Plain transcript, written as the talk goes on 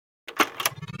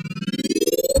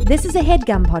This is a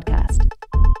HeadGum podcast.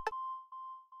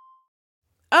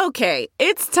 Okay,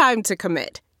 it's time to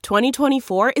commit.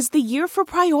 2024 is the year for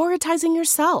prioritizing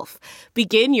yourself.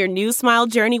 Begin your new smile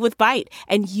journey with Byte,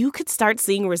 and you could start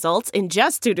seeing results in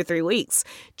just 2 to 3 weeks.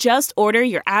 Just order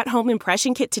your at-home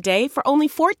impression kit today for only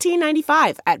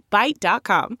 $14.95 at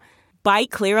Byte.com.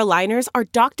 Byte Clear aligners are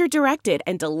doctor-directed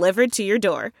and delivered to your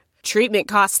door. Treatment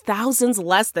costs thousands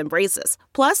less than braces.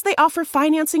 Plus, they offer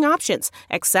financing options,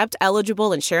 accept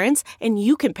eligible insurance, and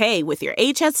you can pay with your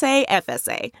HSA,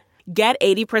 FSA. Get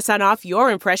 80% off your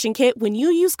impression kit when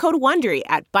you use code WONDERY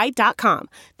at Byte.com.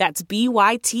 That's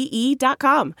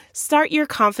BYTE.com. Start your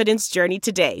confidence journey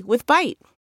today with Byte.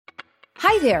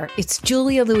 Hi there, it's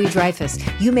Julia Louis-Dreyfus.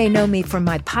 You may know me from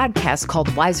my podcast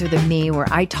called Wiser Than Me, where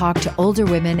I talk to older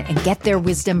women and get their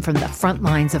wisdom from the front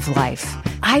lines of life.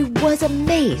 I was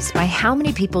amazed by how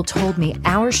many people told me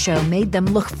our show made them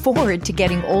look forward to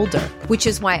getting older, which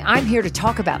is why I'm here to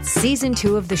talk about season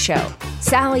 2 of the show.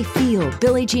 Sally Field,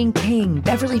 Billie Jean King,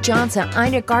 Beverly Johnson,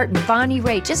 Ina Garten, Bonnie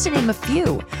Raitt, just to name a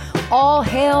few. All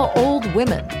hail old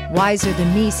women. Wiser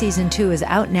Than Me season 2 is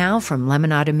out now from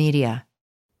Lemonada Media.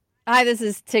 Hi, this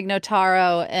is Tig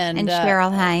Notaro and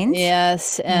Cheryl Hines.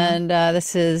 Yes, and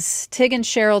this is Tig and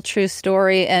Cheryl True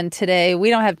Story. And today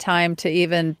we don't have time to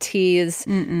even tease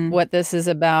what this is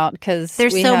about because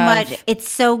there's so much. It's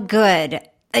so good.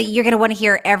 You're going to want to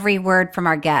hear every word from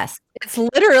our guest. It's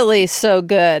literally so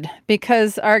good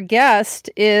because our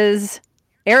guest is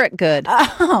Eric Goode.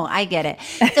 Oh, I get it.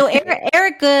 So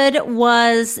Eric Goode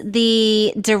was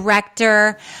the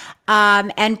director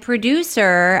and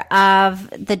producer of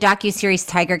the docuseries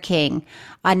Tiger King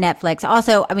on Netflix.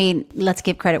 Also, I mean, let's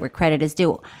give credit where credit is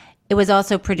due. It was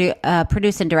also produced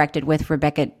and directed with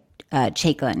Rebecca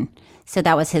Chaiklin. So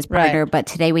that was his partner. Right. But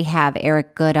today we have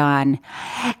Eric Goode on.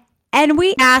 And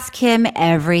we ask him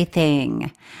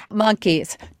everything.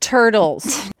 Monkeys,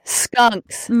 turtles,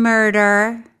 skunks.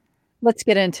 Murder. Let's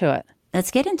get into it.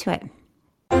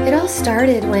 It all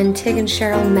started when Tig and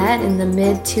Cheryl met in the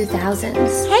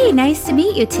mid-2000s. Hey, nice to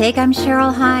meet you, Tig. I'm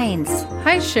Cheryl Hines.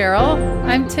 Hi, Cheryl.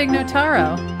 I'm Tig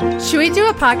Notaro. Should we do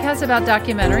a podcast about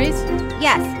documentaries?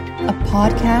 Yes. A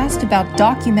podcast about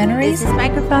documentaries? Is this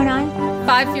microphone on?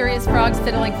 5 furious frogs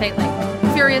fiddling faintly.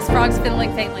 Furious frogs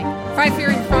fiddling faintly. 5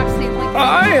 furious frogs fiddling faintly.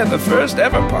 I am the first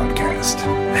ever podcast,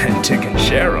 and Tig and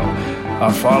Cheryl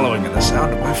are following in the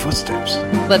sound of my footsteps.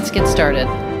 Let's get started.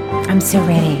 I'm so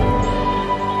ready.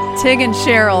 Tig and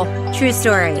Cheryl. True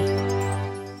Story.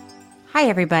 Hi,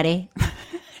 everybody.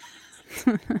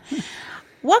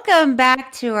 Welcome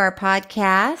back to our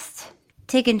podcast,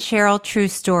 Tig and Cheryl True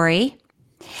Story.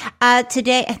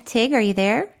 Today, Tig, are you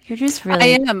there? You're just really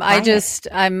I am.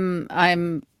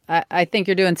 quiet. I think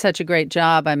you're doing such a great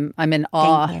job. I'm in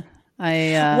awe.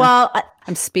 Thank you.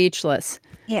 I'm speechless.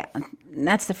 Yeah,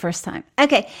 that's the first time.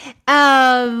 Okay.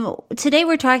 Today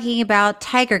we're talking about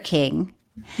Tiger King.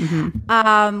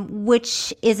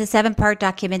 Which is a 7-part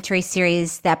documentary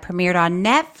series that premiered on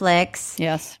Netflix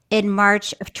in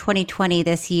March of 2020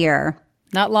 this year.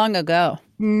 Not long ago.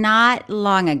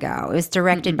 It was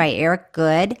directed by Eric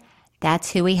Goode.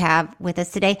 That's who we have with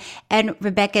us today. And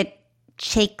Rebecca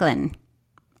Chaiklin.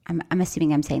 I'm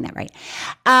assuming I'm saying that right.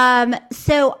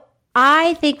 So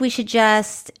I think we should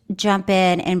just jump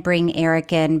in and bring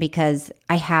Eric in because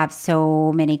I have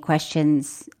so many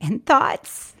questions and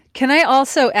thoughts. Can I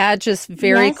also add just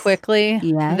very quickly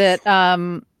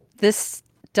that this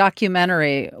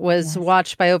documentary was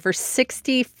watched by over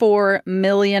 64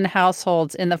 million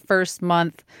households in the first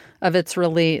month of its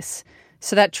release.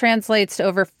 So that translates to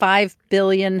over 5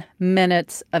 billion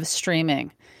minutes of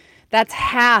streaming. That's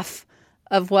half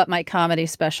of what my comedy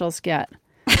specials get.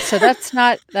 So that's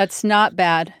not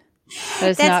bad.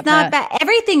 That's not bad.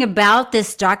 Everything about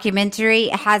this documentary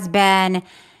has been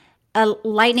a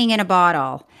lightning in a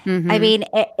bottle. I mean,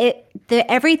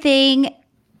 everything.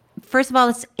 First of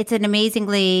all, it's an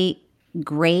amazingly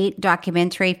great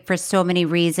documentary for so many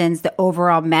reasons. The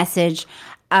overall message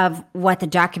of what the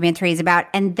documentary is about,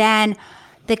 and then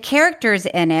the characters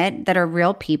in it that are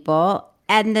real people,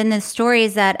 and then the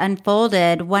stories that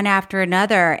unfolded one after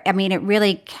another. I mean, it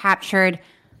really captured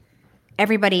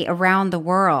everybody around the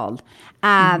world.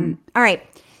 All right.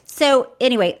 So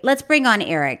anyway, let's bring on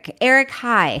Eric. Eric,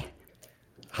 hi.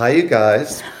 Hi, you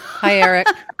guys. Hi, Eric.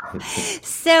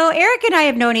 So Eric and I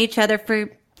have known each other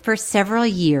for several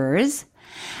years.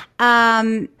 How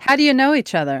do you know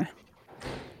each other?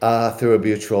 Through a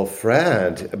mutual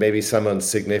friend, maybe someone's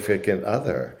significant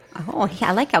other. Oh, yeah,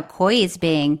 I like how coy he's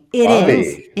being.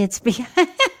 Bobby. It's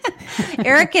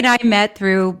Eric and I met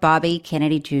through Bobby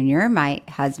Kennedy Jr., my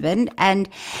husband, and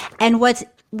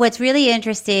what's really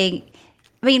interesting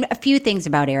I mean, a few things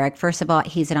about Eric. First of all,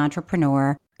 he's an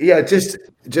entrepreneur. Yeah, just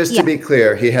to be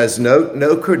clear, he has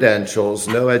no credentials,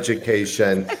 no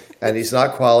education, and he's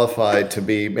not qualified to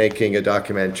be making a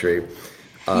documentary.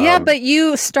 But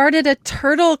you started a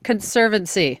turtle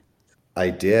conservancy.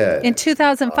 I did. In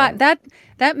 2005.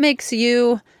 That makes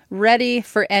you ready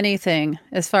for anything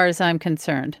as far as I'm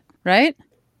concerned, right?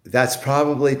 That's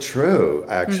probably true,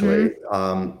 actually.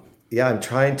 I'm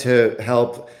trying to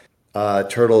help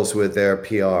turtles with their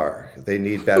PR. They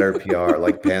need better PR,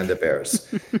 like panda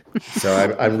bears.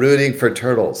 So I'm rooting for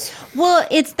turtles. Well,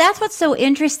 that's what's so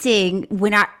interesting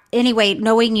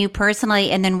knowing you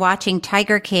personally and then watching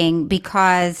Tiger King,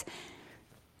 because,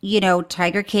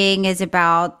 Tiger King is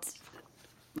about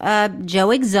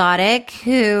Joe Exotic,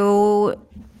 who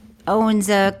owns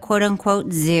a quote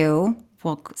unquote zoo,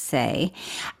 we'll say.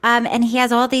 And he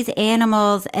has all these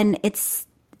animals, and it's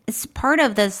part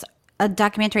of this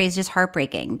documentary is just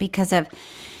heartbreaking because of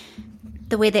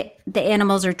the way that the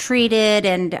animals are treated.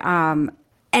 And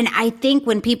I think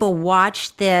when people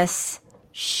watch this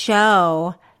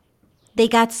show, they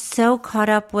got so caught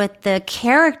up with the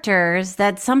characters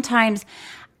that sometimes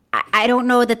I don't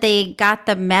know that they got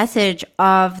the message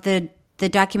of the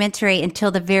documentary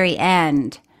until the very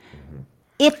end.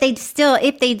 If they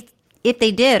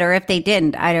did or if they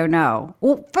didn't, I don't know.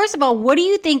 Well, first of all, what do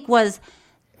you think was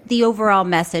the overall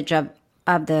message of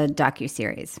the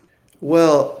docuseries?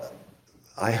 Well,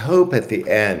 I hope at the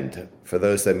end, for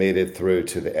those that made it through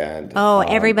to the end. Oh,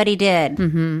 everybody did.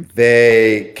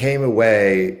 They came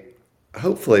away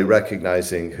hopefully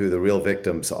recognizing who the real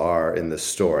victims are in the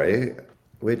story,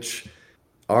 which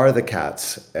are the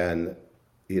cats and,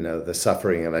 the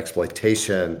suffering and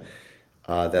exploitation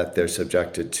that they're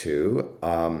subjected to.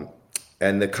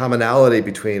 And the commonality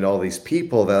between all these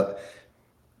people that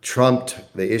trumped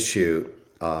the issue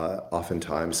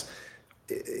oftentimes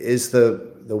is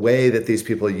the way that these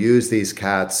people use these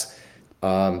cats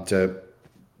to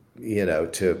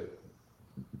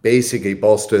basically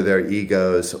bolster their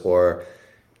egos or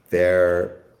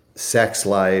their sex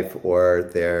life or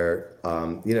their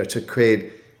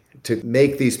to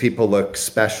make these people look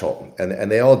special.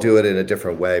 And they all do it in a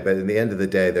different way, but in the end of the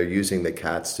day, they're using the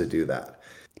cats to do that.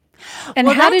 And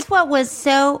what was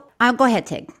so... go ahead,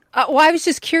 Tig. Well, I was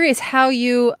just curious how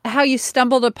you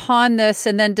stumbled upon this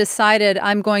and then decided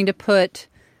I'm going to put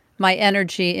my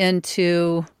energy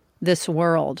into this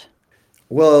world.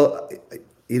 Well,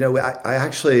 I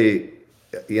actually,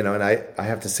 and I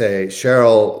have to say,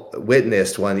 Cheryl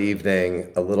witnessed one evening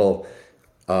a little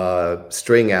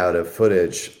string out of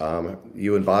footage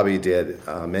you and Bobby did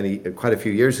quite a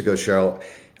few years ago, Cheryl,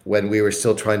 when we were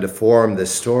still trying to form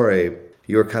this story.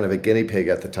 You were kind of a guinea pig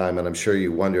at the time, and I'm sure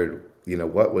you wondered,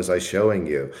 what was I showing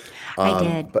you? I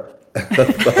did. Because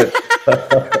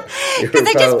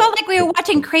I just felt like we were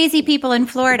watching crazy people in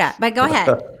Florida. But go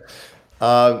ahead.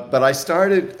 But I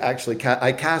started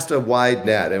I cast a wide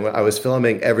net, and I was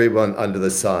filming everyone under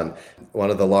the sun. One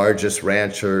of the largest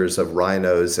ranchers of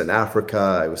rhinos in Africa.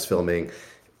 I was filming,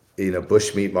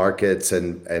 bushmeat markets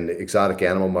and exotic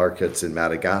animal markets in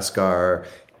Madagascar,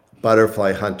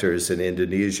 butterfly hunters in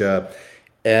Indonesia,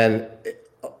 and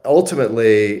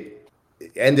ultimately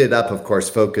ended up, of course,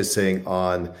 focusing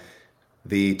on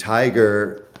the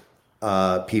tiger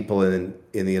people in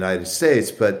the United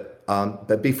States. But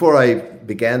before I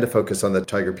began to focus on the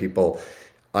tiger people,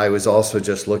 I was also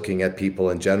just looking at people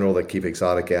in general that keep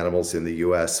exotic animals in the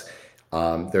U.S.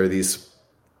 There are this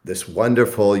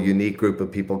wonderful, unique group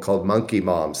of people called monkey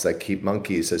moms that keep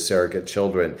monkeys as surrogate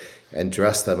children and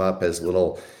dress them up as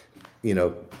little,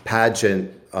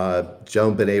 pageant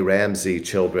Joan Benet Ramsey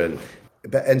children.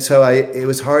 And so it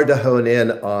was hard to hone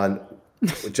in on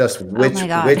just which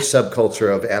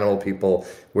subculture of animal people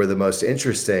were the most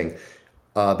interesting.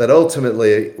 But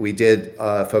ultimately, we did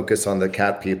focus on the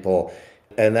cat people.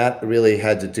 And that really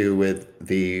had to do with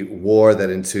the war that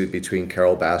ensued between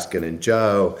Carol Baskin and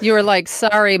Joe. You were like,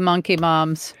 sorry, monkey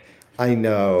moms. I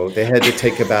know. They had to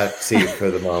take a back seat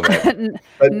for the moment.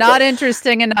 Not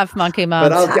interesting enough, monkey moms.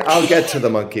 But I'll get to the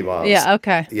monkey moms. Yeah,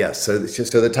 okay. Yes. So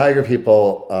the tiger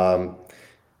people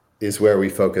is where we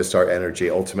focused our energy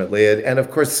ultimately. And of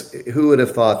course, who would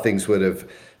have thought things would have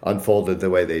unfolded the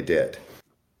way they did?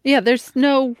 Yeah, there's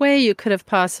no way you could have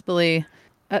possibly...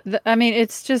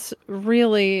 it's just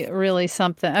really, really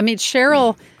something.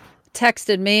 Cheryl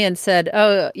texted me and said,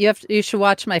 "Oh, you should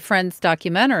watch my friend's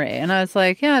documentary." And I was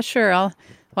like, "Yeah, sure, I'll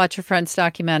watch your friend's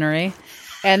documentary."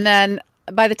 And then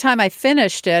by the time I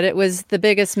finished it, it was the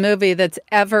biggest movie that's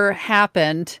ever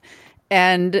happened.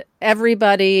 And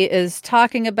everybody is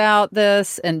talking about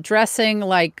this and dressing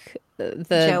like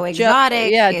Joe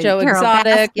Exotic. Joe Carol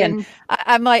Exotic. Baskin. And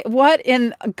I'm like, what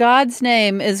in God's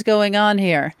name is going on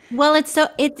here? Well, it's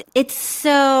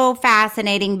so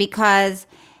fascinating because,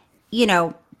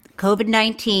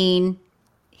 COVID-19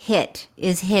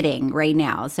 is hitting right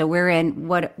now. So we're in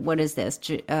what is this?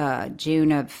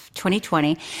 June of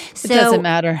 2020. So it doesn't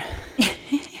matter.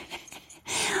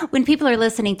 When people are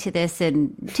listening to this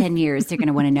in 10 years, they're going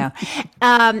to want to know.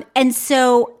 And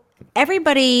so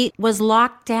everybody was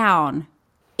locked down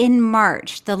in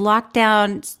March. The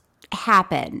lockdowns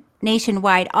happened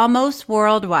nationwide, almost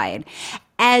worldwide.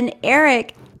 And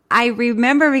Eric, I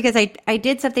remember because I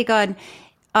did something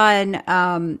on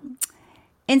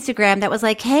Instagram that was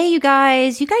like, hey, you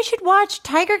guys should watch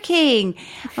Tiger King.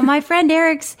 Well, my friend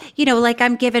Eric's, like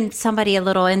I'm giving somebody a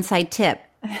little inside tip.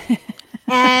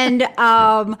 And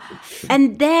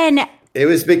then it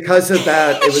was because of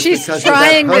that. She's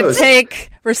trying to take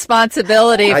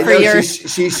responsibility for your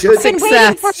she should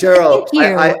success. Cheryl,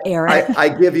 Eric. I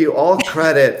give you all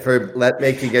credit for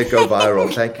making it go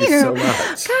viral. Thank you so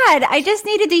much. God, I just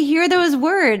needed to hear those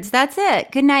words. That's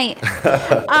it. Good night.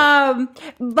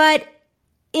 But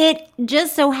it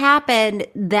just so happened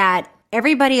that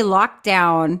everybody locked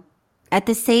down at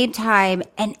the same time,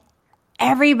 and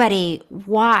everybody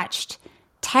watched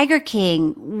Tiger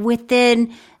King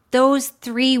within those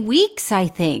 3 weeks, I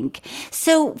think.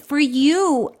 So for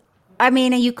you, I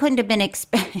mean, you couldn't have been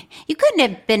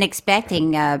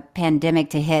expecting a pandemic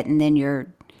to hit and then your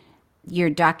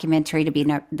documentary to be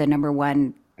the number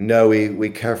one. No, we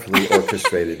carefully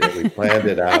orchestrated it. We planned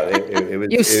it out. It was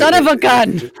you son of a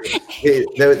gun.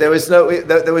 There was no.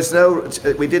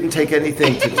 We didn't take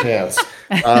anything to chance.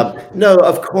 No,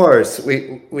 of course,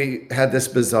 we had this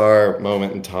bizarre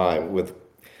moment in time with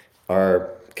our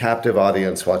captive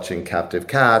audience watching Captive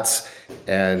Cats,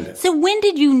 and so when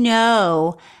did you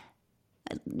know?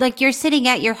 Like you're sitting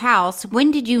at your house. When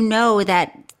did you know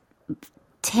that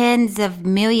tens of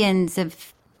millions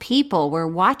of people were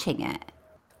watching it?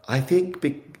 I think,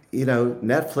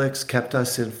 Netflix kept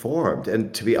us informed.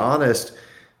 And to be honest,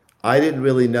 I didn't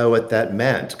really know what that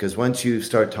meant, because once you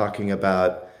start talking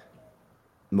about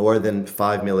more than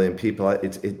 5 million people,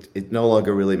 it no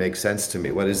longer really makes sense to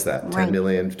me. What is that? Right. 10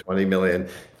 million, 20 million?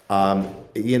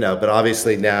 But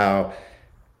obviously now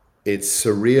it's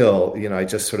surreal. I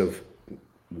just sort of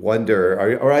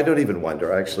wonder, or I don't even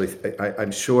wonder, actually.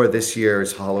 I'm sure this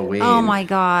year's Halloween Oh my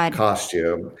God.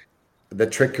 costume, the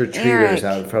trick-or-treaters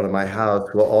out in front of my house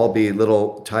will all be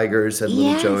little tigers and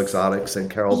little Joe Exotics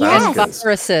and Carol Yes.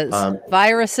 Baskins.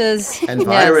 Viruses. And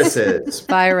viruses.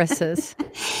 Viruses.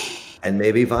 And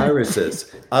maybe viruses.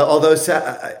 Although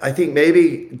I think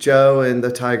maybe Joe and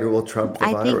the tiger will trump the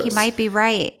virus. I think you might be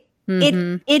right.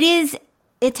 Mm-hmm.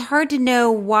 It's hard to know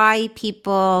why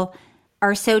people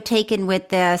are so taken with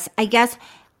this. I guess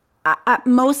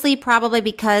mostly probably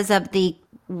because of the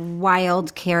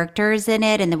wild characters in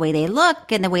it and the way they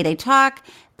look and the way they talk,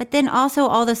 but then also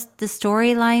all the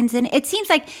storylines. And it seems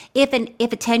like if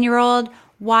a 10-year-old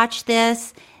watched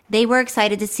this, they were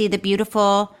excited to see the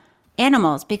beautiful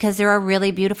animals, because there are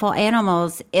really beautiful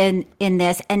animals in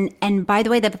this. And by the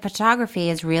way, the photography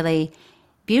is really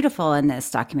beautiful in this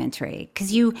documentary,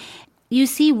 because you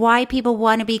see why people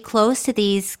want to be close to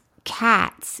these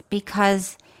cats,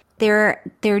 because they're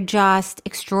just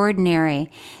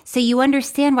extraordinary. So you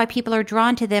understand why people are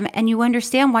drawn to them, and you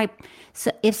understand why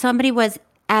if somebody was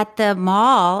at the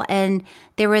mall and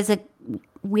there was a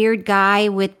weird guy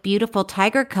with beautiful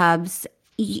tiger cubs,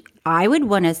 I would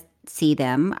want to see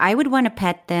them. I would want to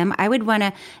pet them. I would want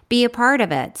to be a part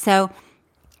of it. So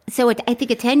I think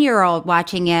a 10-year-old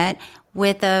watching it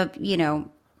with a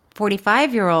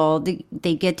 45-year-old,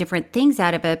 they get different things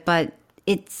out of it, but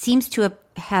it seems to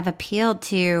have appealed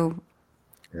to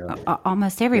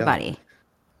almost everybody.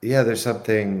 Yeah, there's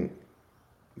something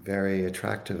very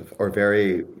attractive or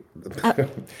very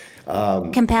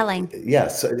compelling.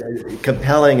 Yes,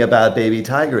 compelling about baby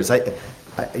tigers.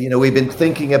 We've been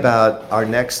thinking about our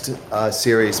next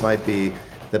series might be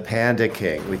the Panda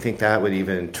King. We think that would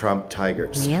even trump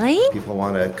tigers. Really? People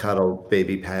want to cuddle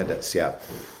baby pandas. Yeah.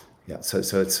 So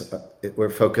we're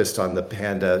focused on the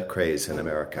panda craze in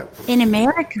America. In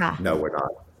America? No, we're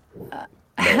not.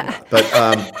 But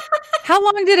how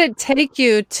long did it take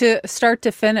you to start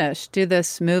to finish do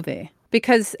this movie?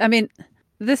 Because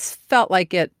this felt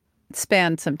like it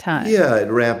spanned some time. Yeah, it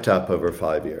ramped up over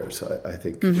 5 years. I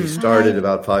think we started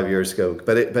about 5 years ago.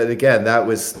 But again, that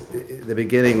was the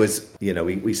beginning. Was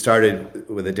we started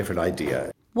with a different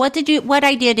idea. What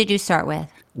idea did you start with?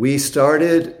 We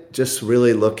started just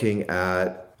really looking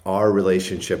at our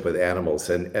relationship with animals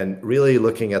and really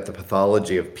looking at the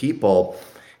pathology of people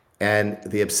and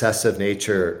the obsessive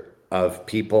nature of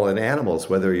people and animals,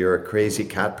 whether you're a crazy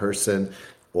cat person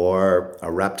or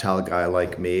a reptile guy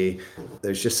like me.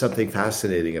 There's just something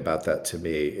fascinating about that to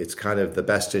me. It's kind of the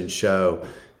best in show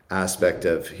aspect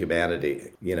of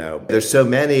humanity. You know, there's so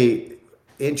many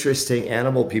interesting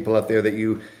animal people out there that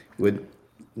you would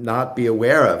not be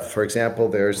aware of. For example,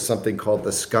 there's something called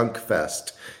the Skunk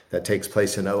Fest that takes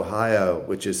place in Ohio,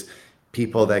 which is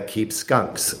people that keep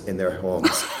skunks in their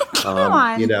homes.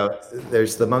 You know,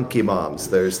 there's the monkey moms.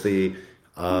 There's the,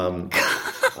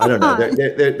 I don't know,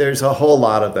 there's a whole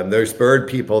lot of them. There's bird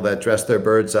people that dress their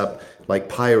birds up like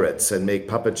pirates and make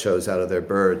puppet shows out of their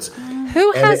birds.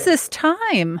 Who has this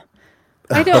time?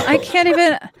 When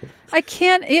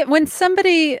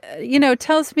somebody,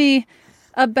 tells me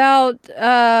about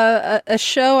a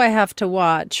show I have to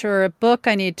watch or a book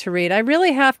I need to read, I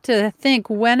really have to think,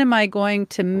 when am I going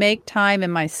to make time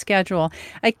in my schedule?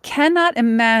 I cannot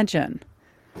imagine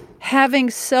having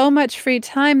so much free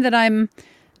time that I'm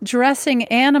dressing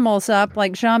animals up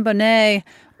like Jean Bonnet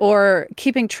or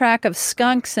keeping track of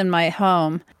skunks in my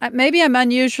home. Maybe I'm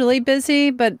unusually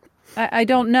busy, but I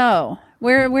don't know.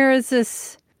 Where is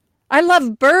this? I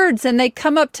love birds, and they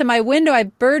come up to my window. I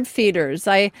have bird feeders.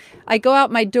 I go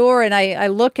out my door and I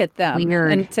look at them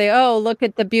and say, "Oh, look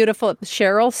at the beautiful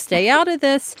Cheryl. Stay out of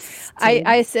this."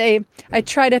 I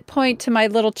try to point to my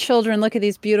little children. Look at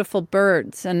these beautiful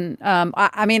birds. And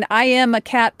I am a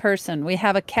cat person. We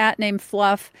have a cat named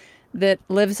Fluff that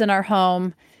lives in our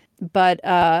home, but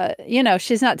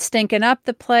she's not stinking up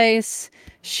the place.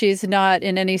 She's not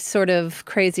in any sort of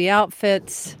crazy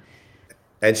outfits.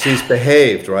 And she's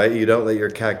behaved, right? You don't let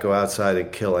your cat go outside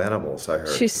and kill animals, I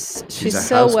heard. She's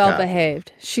so well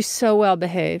behaved. She's so well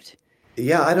behaved.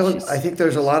 Yeah, I think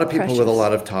there's a lot of people with a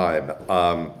lot of time.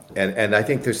 And I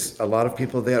think there's a lot of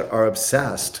people that are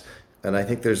obsessed. And I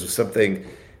think there's something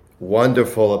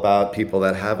wonderful about people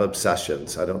that have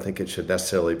obsessions. I don't think it should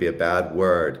necessarily be a bad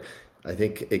word. I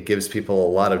think it gives people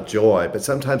a lot of joy. But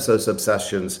sometimes those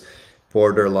obsessions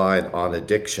borderline on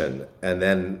addiction, and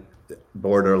then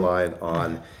borderline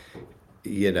on,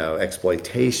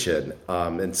 exploitation.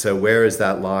 And so where is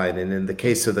that line? And in the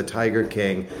case of the Tiger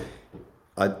King,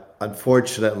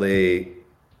 unfortunately,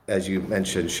 as you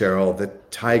mentioned, Cheryl, the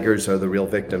tigers are the real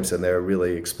victims and they're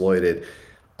really exploited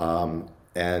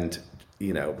and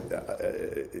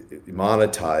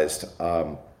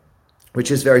monetized,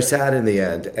 which is very sad in the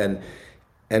end.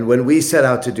 And when we set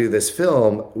out to do this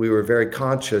film, we were very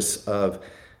conscious of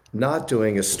not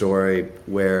doing a story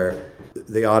where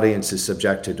the audience is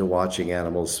subjected to watching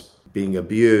animals being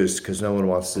abused, because no one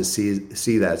wants to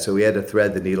see that. So we had to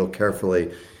thread the needle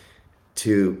carefully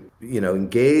to,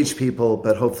 engage people,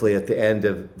 but hopefully at the end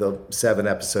of the 7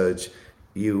 episodes,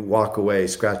 you walk away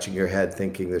scratching your head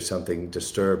thinking there's something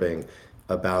disturbing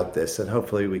about this, and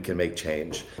hopefully we can make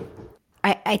change.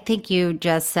 I think you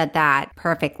just said that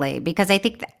perfectly, because I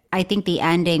think the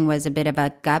ending was a bit of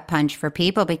a gut punch for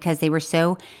people because they were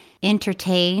so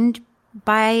entertained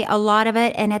by a lot of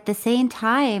it. And at the same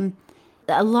time,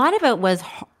 a lot of it was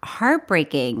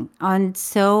heartbreaking on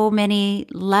so many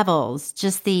levels,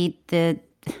 just the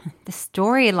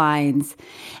storylines.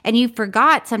 And you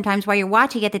forgot sometimes while you're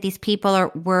watching it that these people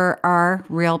are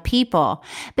real people.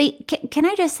 But can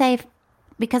I just say,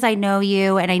 because I know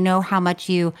you and I know how much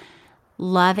you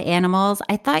love animals,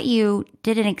 I thought you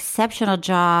did an exceptional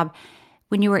job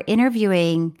when you were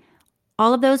interviewing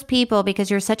all of those people,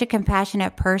 because you're such a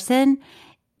compassionate person.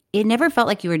 It never felt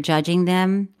like you were judging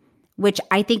them, which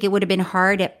I think it would have been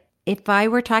hard if I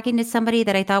were talking to somebody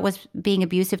that I thought was being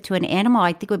abusive to an animal.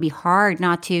 I think it would be hard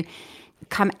not to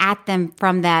come at them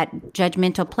from that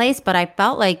judgmental place. But I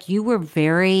felt like you were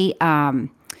very, you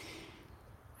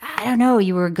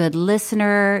were a good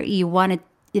listener.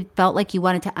 It felt like you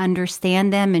wanted to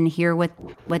understand them and hear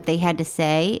what they had to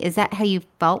say. Is that how you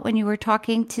felt when you were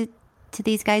talking to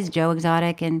these guys, Joe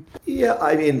Exotic? And yeah,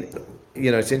 I mean,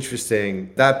 it's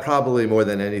interesting. That probably more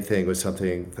than anything was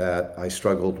something that I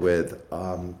struggled with,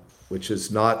 which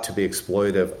is not to be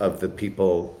exploitive of the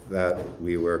people that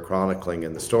we were chronicling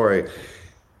in the story.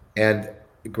 And,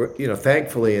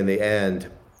 thankfully in the end,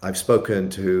 I've spoken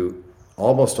to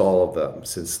almost all of them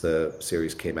since the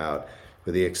series came out,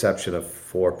 with the exception of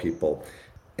 4 people.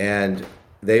 And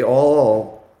they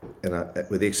all,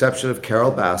 with the exception of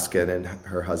Carol Baskin and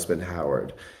her husband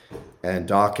Howard, and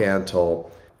Doc Antle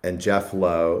and Jeff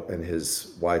Lowe and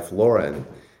his wife Lauren,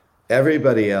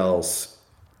 everybody else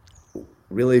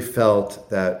really felt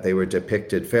that they were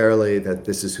depicted fairly, that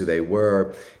this is who they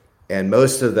were. And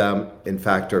most of them, in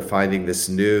fact, are finding this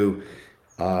new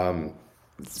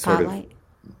spotlight.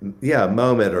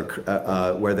 Moment or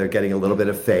where they're getting a little bit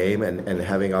of fame and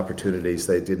having opportunities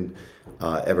they didn't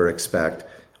ever expect.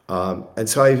 And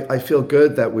so I feel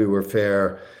good that we were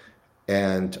fair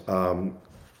and,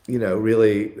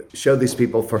 really showed these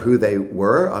people for who they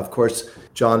were. Of course,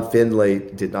 John Finlay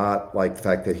did not like the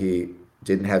fact that he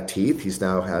didn't have teeth. He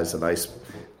now has a nice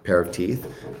pair of teeth.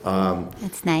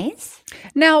 That's nice.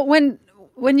 Now,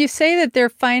 when you say that they're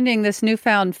finding this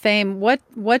newfound fame,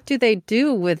 what do they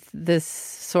do with this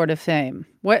sort of fame?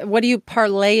 What do you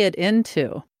parlay it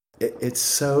into? It's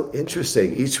so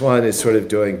interesting. Each one is sort of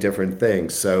doing different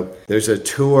things. So there's a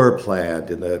tour planned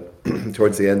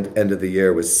towards the end of the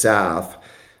year with Saf,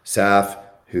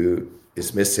 who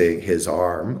is missing his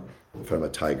arm from a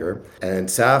tiger. And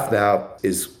Saf now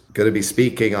is going to be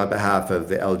speaking on behalf of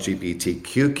the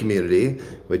LGBTQ community,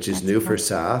 which is new for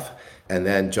Saf. And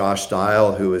then Josh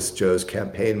Dial, who is Joe's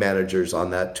campaign managers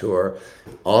on that tour,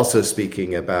 also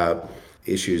speaking about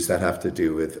issues that have to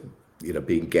do with,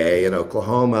 being gay in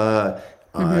Oklahoma.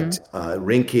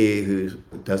 Rinky, who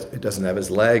doesn't have his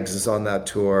legs, is on that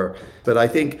tour. But I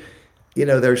think,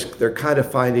 they're kind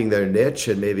of finding their niche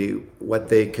and maybe what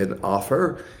they can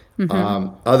offer.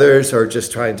 Others are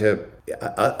just trying to.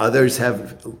 Others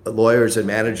have lawyers and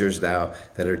managers now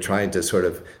that are trying to sort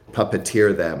of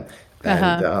puppeteer them.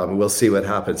 And we'll see what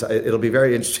happens. It'll be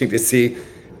very interesting to see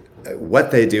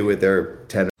what they do with their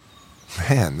tenants.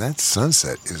 Man, that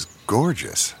sunset is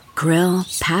gorgeous. Grill,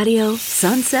 patio,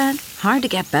 sunset. Hard to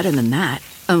get better than that.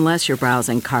 Unless you're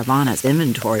browsing Carvana's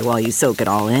inventory while you soak it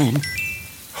all in.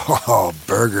 Oh,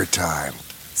 burger time.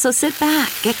 So sit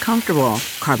back, get comfortable.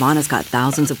 Carvana's got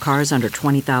thousands of cars under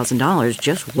 $20,000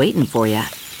 just waiting for you.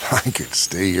 I could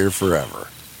stay here forever.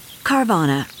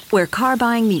 Carvana, where car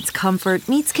buying meets comfort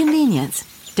meets convenience.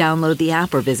 Download the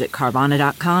app or visit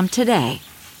Carvana.com today.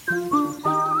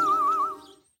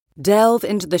 Delve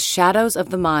into the shadows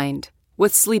of the mind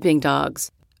with Sleeping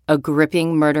Dogs, a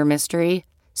gripping murder mystery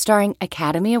starring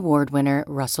Academy Award winner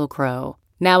Russell Crowe.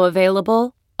 Now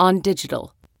available on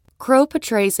digital. Crowe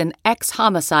portrays an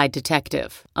ex-homicide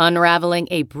detective unraveling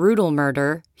a brutal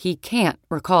murder he can't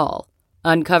recall.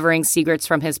 Uncovering secrets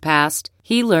from his past,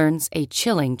 he learns a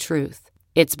chilling truth.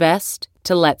 It's best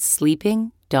to let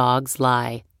sleeping dogs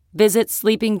lie. Visit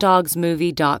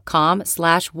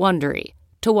sleepingdogsmovie.com/Wondery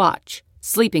to watch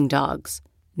Sleeping Dogs,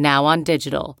 now on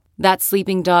digital. That's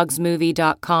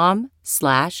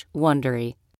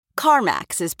sleepingdogsmovie.com/Wondery.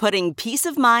 CarMax is putting peace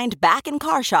of mind back in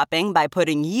car shopping by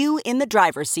putting you in the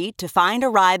driver's seat to find a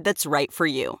ride that's right for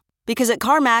you. Because at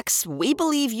CarMax, we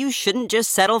believe you shouldn't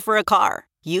just settle for a car.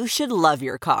 You should love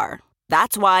your car.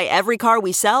 That's why every car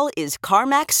we sell is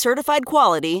CarMax certified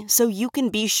quality, so you can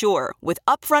be sure with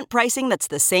upfront pricing that's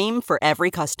the same for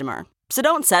every customer. So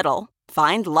don't settle.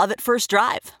 Find love at first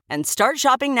drive and start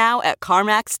shopping now at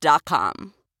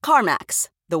CarMax.com. CarMax,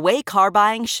 the way car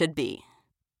buying should be.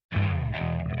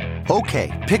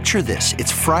 Okay, picture this.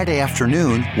 It's Friday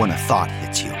afternoon when a thought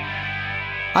hits you.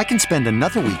 I can spend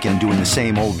another weekend doing the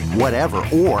same old whatever,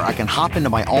 or I can hop into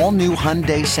my all-new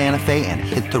Hyundai Santa Fe and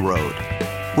hit the road.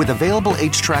 With available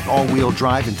H-Track all-wheel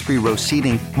drive and 3-row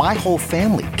seating, my whole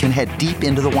family can head deep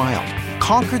into the wild.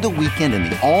 Conquer the weekend in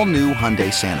the all-new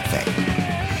Hyundai Santa Fe.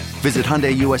 Visit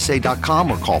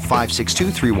HyundaiUSA.com or call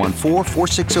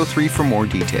 562-314-4603 for more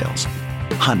details.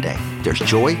 Hyundai, there's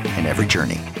joy in every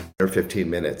journey. Or 15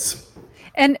 minutes.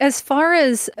 And as far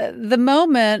as the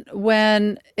moment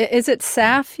when, is it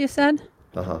Saf, you said?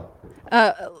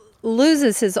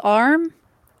 Loses his arm,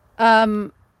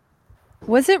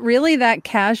 was it really that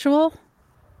casual?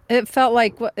 It felt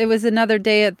like it was another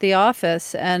day at the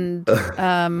office, and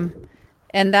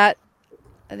that,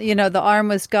 the arm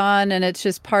was gone, and it's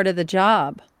just part of the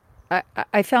job.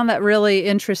 I found that really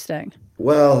interesting.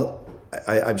 Well,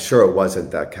 I'm sure it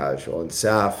wasn't that casual, and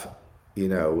Saf,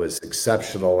 was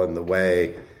exceptional in the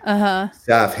way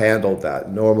Saf handled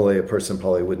that. Normally, a person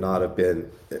probably would not have been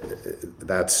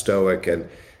that stoic, and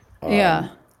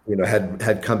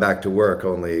had come back to work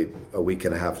only a week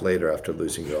and a half later after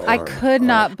losing your arm. I could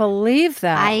not believe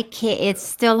that. I can't. It's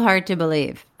still hard to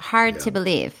believe. To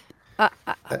believe.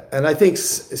 And I think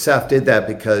Saf did that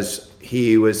because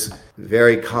he was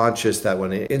very conscious that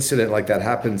when an incident like that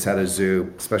happens at a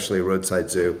zoo, especially a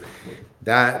roadside zoo,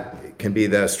 that can be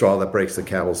the straw that breaks the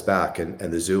camel's back, and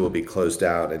the zoo will be closed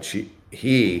down. And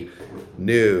he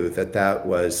knew that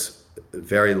was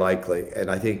very likely,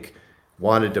 and I think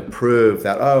wanted to prove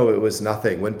that, it was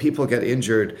nothing. When people get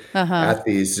injured at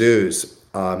these zoos,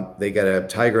 they get a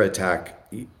tiger attack.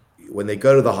 When they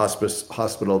go to the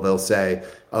hospital, they'll say,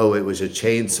 it was a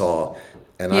chainsaw,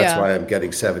 and that's why I'm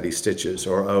getting 70 stitches,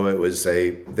 or, it was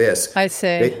this. I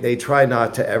see. They try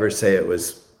not to ever say it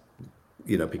was,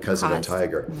 because of a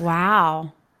tiger.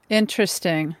 Wow.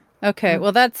 Interesting. Okay.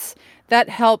 Well, that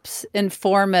helps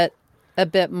inform it a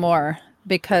bit more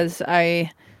because that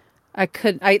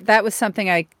was something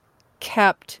I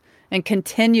kept and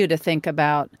continue to think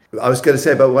about. I was going to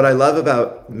say, but what I love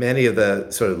about many of the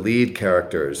sort of lead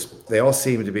characters, they all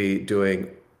seem to be doing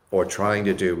or trying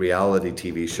to do reality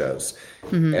TV shows.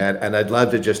 Mm-hmm. And I'd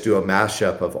love to just do a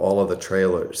mashup of all of the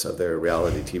trailers of their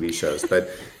reality TV shows. But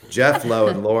Jeff Lowe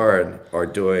and Lauren are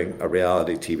doing a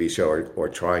reality TV show or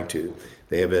trying to.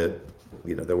 They have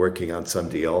they're working on some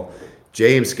deal.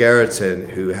 James Garretson,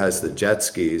 who has the jet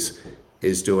skis,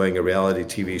 is doing a reality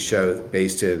TV show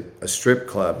based in a strip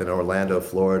club in Orlando,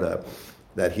 Florida,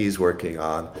 that he's working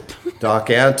on. Doc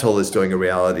Antle is doing a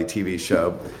reality TV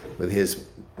show with his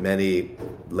many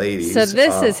ladies. So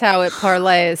this is how it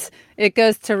parlays. It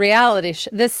goes to reality.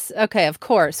 Okay, of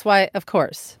course. Why? Of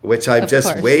course. Which I'm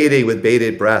just waiting with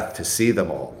bated breath to see them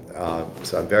all.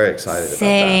 So I'm very excited about that.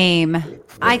 Same.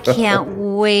 I can't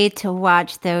wait to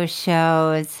watch those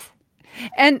shows.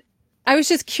 And I was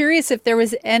just curious if there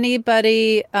was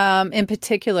anybody in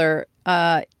particular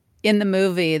in the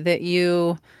movie that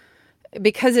you,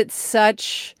 because it's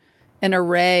such an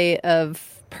array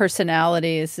of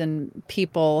personalities and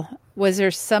people, was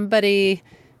there somebody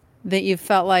that you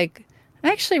felt like,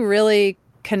 I actually really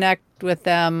connect with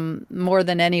them more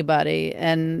than anybody,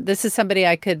 and this is somebody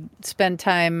I could spend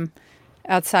time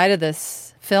outside of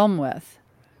this film with?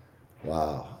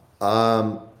 Wow.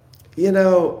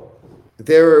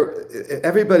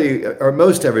 Everybody, or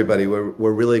most everybody,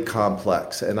 were really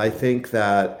complex. And I think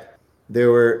that there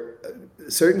were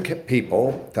certain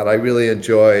people that I really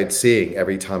enjoyed seeing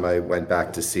every time I went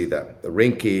back to see them. The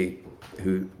Rinky,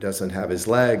 who doesn't have his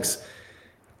legs,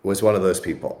 was one of those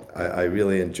people. I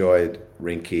really enjoyed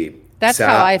Rinky. That's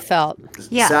how I felt.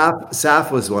 Yeah.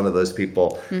 Saf was one of those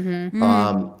people. Mm-hmm.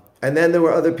 And then there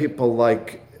were other people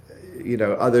like,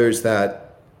 others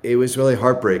that it was really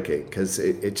heartbreaking because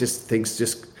things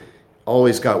just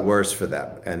always got worse for them,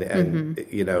 and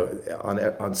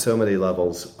mm-hmm. On so many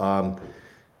levels.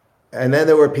 And then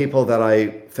there were people that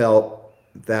I felt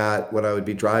that when I would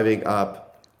be driving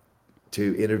up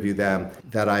to interview them,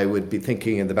 that I would be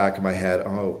thinking in the back of my head,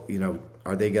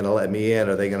 are they going to let me in?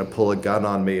 Are they going to pull a gun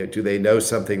on me? Do they know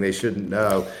something they shouldn't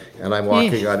know? And I'm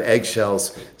walking on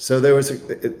eggshells. So there was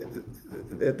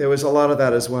a lot of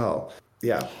that as well.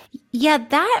 Yeah. Yeah,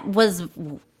 that was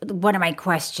one of my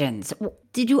questions.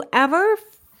 Did you ever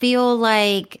feel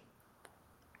like,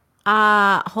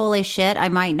 holy shit, I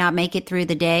might not make it through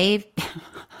the day?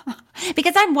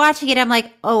 Because I'm watching it, I'm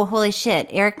like, oh, holy shit,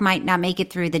 Eric might not make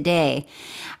it through the day.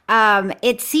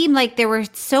 It seemed like there were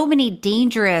so many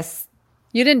dangerous.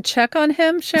 You didn't check on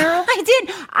him, Cheryl? I did.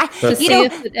 To see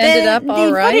if it ended up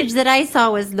all right? The footage that I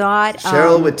saw was not.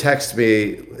 Cheryl would text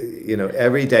me,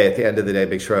 every day at the end of the day,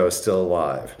 make sure I was still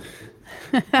alive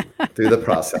through the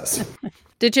process.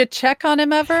 Did you check on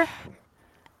him ever?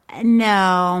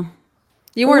 No.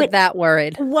 You weren't that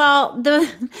worried. Well,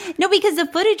 because the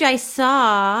footage I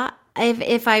saw,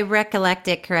 if I recollect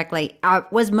it correctly,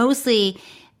 was mostly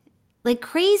like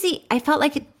crazy. I felt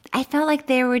like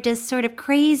they were just sort of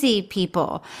crazy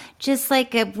people, just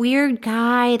like a weird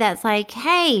guy that's like,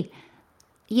 hey,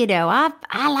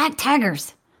 I like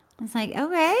tigers. It's like,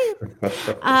 okay.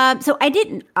 So I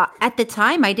didn't, at the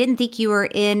time, I didn't think you were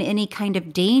in any kind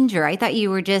of danger. I thought you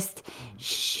were just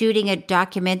shooting a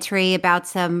documentary about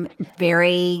some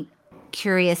very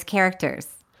curious characters.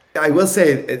 I will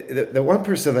say the one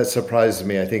person that surprised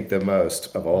me, I think, the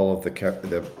most of all of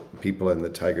the people in the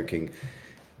Tiger King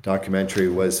documentary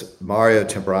was Mario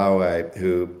Tabraue,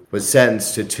 who was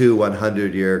sentenced to 2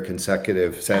 100-year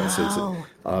consecutive sentences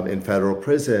in federal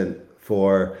prison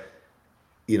for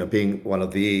being one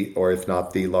of the, or if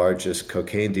not the largest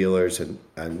cocaine dealers and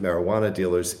marijuana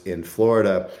dealers in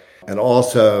Florida. And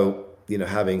also,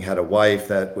 having had a wife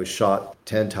that was shot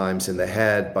 10 times in the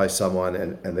head by someone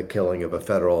and the killing of a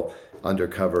federal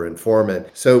undercover informant.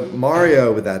 So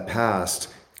Mario, with that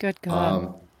past, good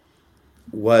God,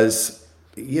 was,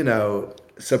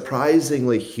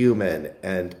 surprisingly human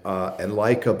and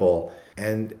likable.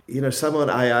 And, someone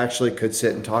I actually could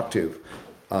sit and talk to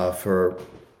for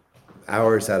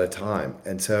hours at a time.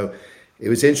 And so it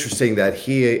was interesting that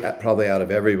he, probably out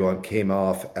of everyone, came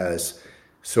off as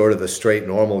sort of the straight,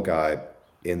 normal guy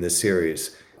in this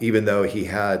series, even though he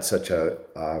had such a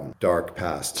dark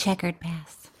past. Checkered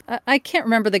past. I can't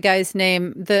remember the guy's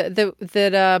name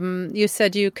that you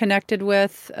said you connected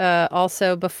with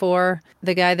also before,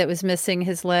 the guy that was missing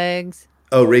his legs.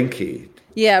 Oh, Rinky.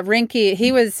 Yeah, Rinky.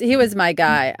 He was my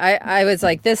guy. I was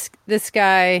like, this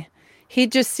guy. He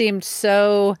just seemed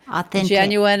so authentic.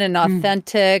 Genuine and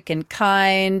authentic and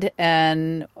kind.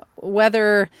 And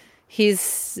whether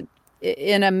he's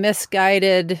in a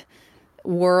misguided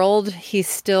world, he's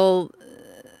still,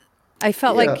 I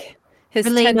felt like his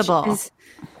relatable.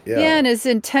 And his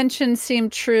intention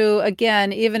seemed true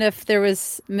again, even if there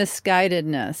was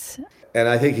misguidedness. And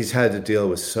I think he's had to deal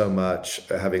with so much,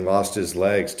 having lost his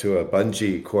legs to a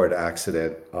bungee cord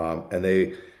accident, and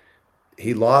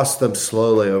he lost them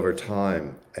slowly over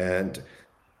time, and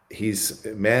he's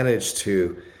managed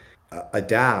to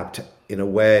adapt in a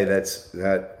way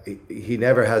that he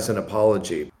never has an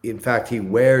apology. In fact, he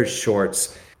wears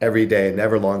shorts every day,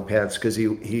 never long pants, because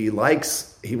he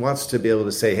wants to be able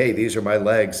to say, hey, these are my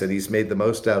legs, and he's made the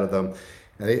most out of them.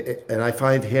 And I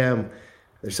find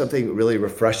there's something really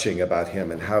refreshing about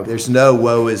him, and how there's no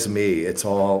woe is me. It's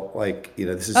all like,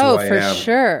 this is who I am. Oh, for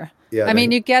sure. Yeah, I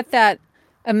mean, you get that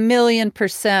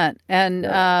 1,000,000%. And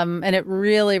it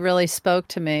really, really spoke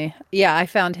to me. Yeah, I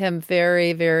found him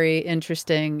very, very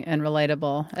interesting and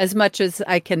relatable, as much as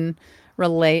I can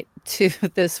relate to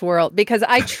this world, because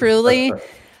I truly,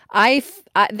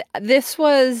 this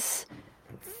was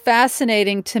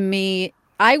fascinating to me.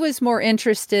 I was more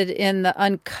interested in the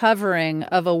uncovering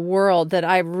of a world that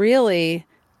I really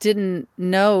didn't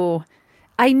know.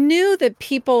 I knew that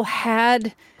people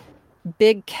had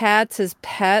big cats as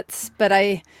pets, but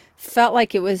I felt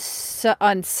like it was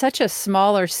on such a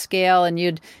smaller scale, and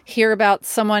you'd hear about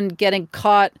someone getting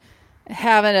caught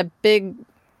having a big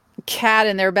cat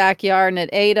in their backyard and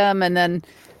it ate them, and then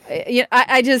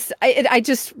I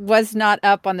just was not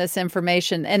up on this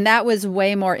information, and that was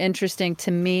way more interesting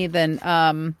to me than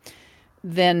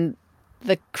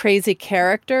the crazy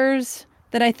characters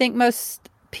that I think most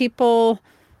people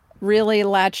really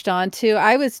latched onto.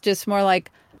 I was just more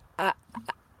like,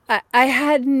 I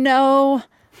had no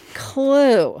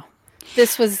clue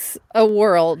this was a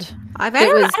world. I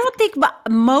don't think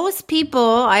most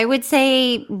people, I would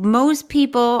say most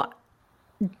people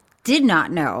did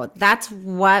not know. That's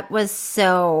what was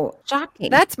so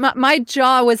shocking. That's my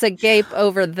jaw was agape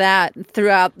over that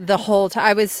throughout the whole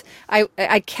time.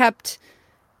 I kept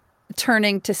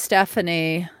turning to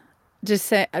Stephanie, just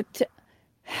saying,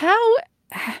 how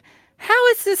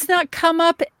has this not come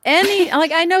up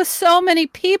like, I know so many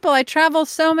people, I travel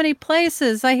so many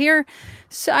places, I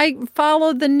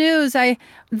followed the news,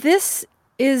 it's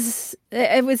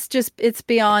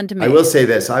beyond me. I will say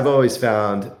this, I've always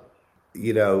found,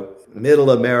 middle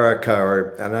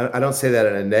America, and I don't say that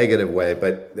in a negative way,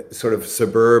 but sort of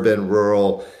suburban,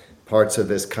 rural parts of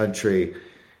this country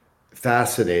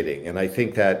fascinating. And I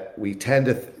think that we tend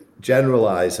to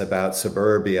generalize about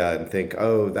suburbia and think,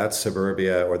 oh, that's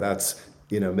suburbia, or that's,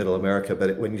 middle America.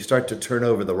 But when you start to turn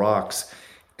over the rocks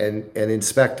and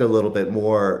inspect a little bit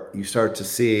more, you start to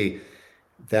see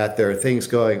that there are things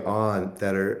going on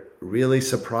that are really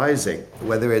surprising,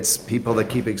 whether it's people that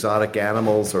keep exotic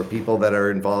animals, or people that are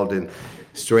involved in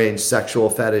strange sexual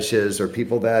fetishes, or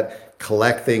people that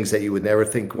collect things that you would never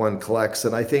think one collects.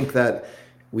 And I think that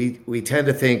we tend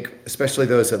to think, especially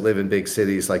those that live in big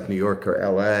cities like New York or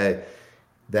LA,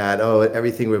 that,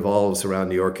 everything revolves around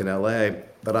New York and LA.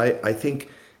 But I think,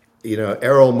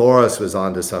 Errol Morris was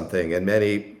onto something, and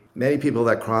many people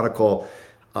that chronicle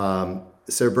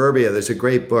suburbia. There's a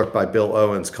great book by Bill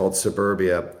Owens called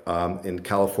Suburbia in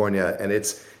California, and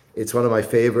it's one of my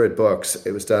favorite books.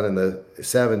 It was done in the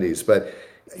 70s, but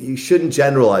you shouldn't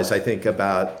generalize, I think,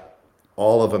 about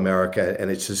all of America,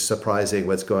 and it's just surprising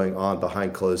what's going on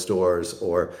behind closed doors,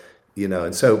 or,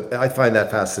 and so I find that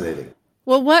fascinating.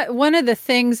 Well, one of the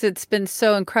things that's been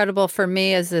so incredible for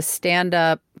me as a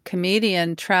stand-up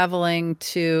comedian, traveling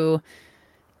to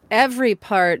every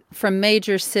part from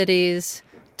major cities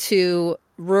to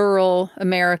rural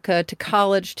America to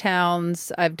college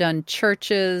towns. I've done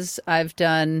churches. I've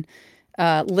done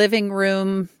living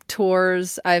room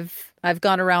tours. I've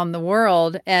gone around the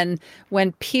world. And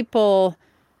when people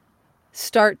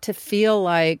start to feel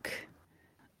like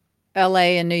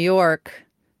LA and New York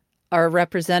are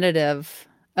representative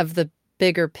of the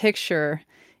bigger picture,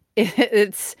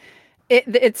 it's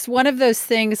one of those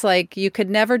things, like, you could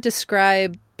never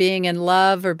describe being in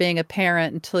love or being a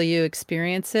parent until you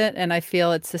experience it. And I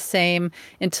feel it's the same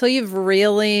until you've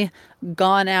really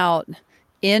gone out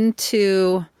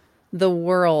into the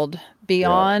world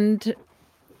beyond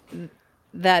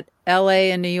that LA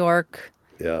and New York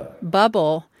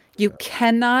bubble. You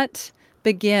cannot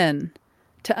begin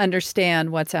to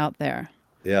understand what's out there.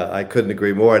 Yeah, I couldn't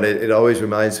agree more. And it always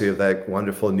reminds me of that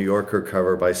wonderful New Yorker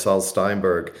cover by Saul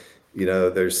Steinberg.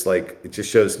 There's it just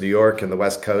shows New York and the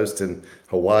West Coast and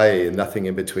Hawaii and nothing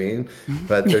in between,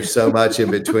 but there's so much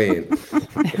in between.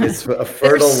 It's a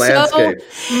fertile landscape.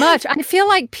 So much. I feel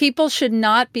like people should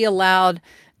not be allowed,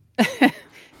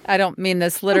 I don't mean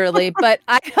this literally, but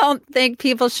I don't think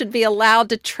people should be allowed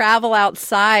to travel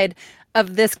outside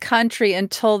of this country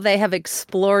until they have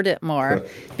explored it more,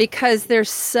 because there's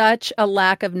such a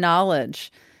lack of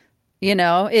knowledge. You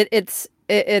know, it's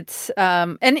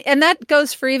and that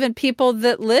goes for even people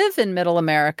that live in Middle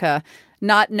America,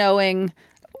 not knowing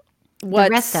what's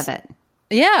the rest of it.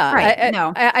 Yeah,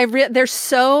 right. There's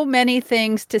so many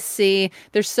things to see.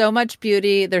 There's so much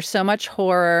beauty. There's so much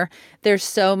horror. There's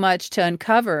so much to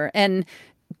uncover, and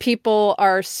people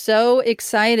are so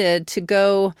excited to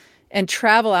go and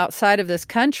travel outside of this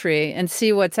country and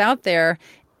see what's out there,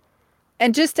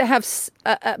 and just to have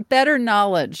a better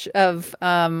knowledge of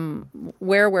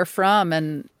where we're from,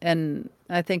 and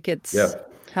I think it's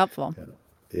helpful.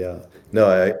 Yeah. No,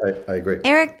 I agree.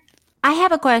 Eric, I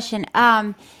have a question.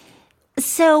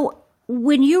 So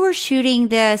when you were shooting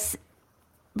this,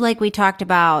 like we talked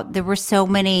about, there were so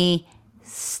many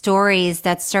stories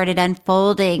that started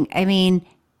unfolding. I mean,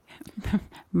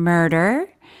 murder.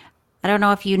 I don't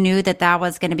know if you knew that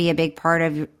was going to be a big part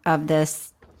of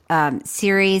this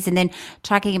series, and then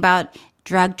talking about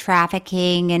drug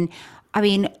trafficking. And I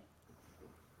mean,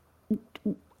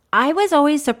 I was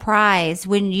always surprised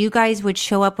when you guys would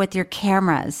show up with your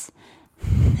cameras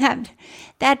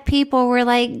that people were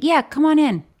like, yeah, come on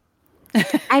in.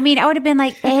 I mean, I would have been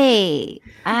like, hey,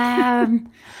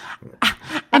 I'm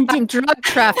drug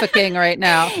trafficking right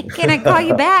now. Can I call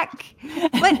you back?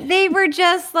 But they were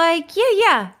just like,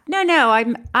 yeah. No,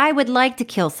 I would like to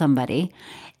kill somebody.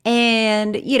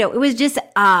 And, you know, it was just,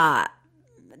 that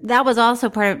was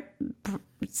also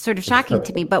sort of shocking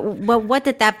to me. But what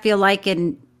did that feel like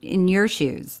in your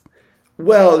shoes?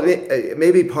 Well,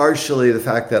 maybe partially the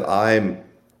fact that I'm,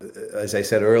 as I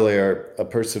said earlier, a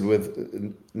person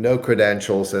with no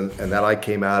credentials, and that I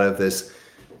came out of this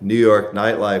New York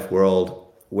nightlife world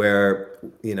where,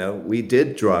 you know, we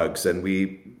did drugs and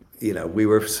we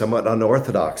were somewhat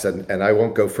unorthodox, and I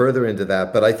won't go further into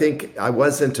that, but I think I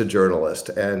wasn't a journalist,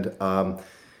 and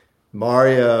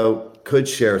Mario could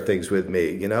share things with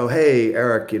me, you know, hey,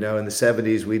 Eric, you know, in the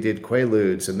 70s we did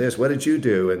Quaaludes and this, what did you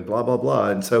do? And blah, blah, blah.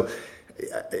 And so,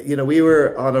 you know, we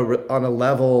were on a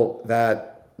level that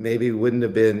maybe wouldn't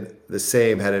have been the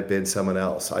same had it been someone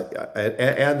else.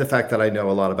 And the fact that I know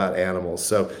a lot about animals.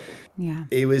 So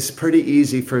it was pretty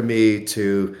easy for me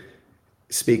to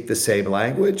speak the same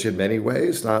language in many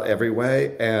ways, not every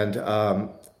way. And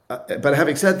but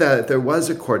having said that, there was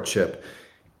a courtship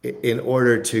in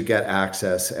order to get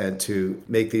access and to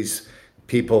make these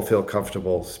people feel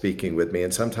comfortable speaking with me.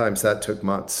 And sometimes that took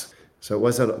months. So it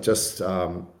wasn't just,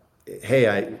 hey,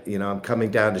 I'm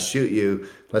coming down to shoot you.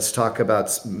 Let's talk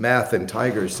about meth and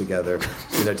tigers together.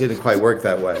 You know, it didn't quite work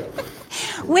that way.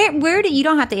 Where did you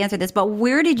don't have to answer this, but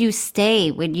where did you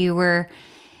stay when you were?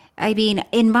 I mean,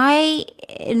 in my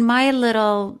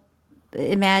little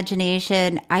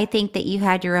imagination, I think that you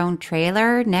had your own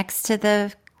trailer next to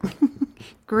the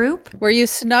group. Were you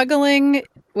snuggling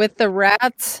with the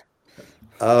rats?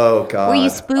 Oh God! Were you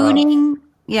spooning?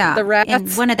 Yeah, the rats. In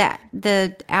one of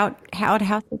the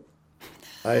outhouses.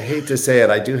 I hate to say it,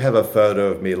 I do have a photo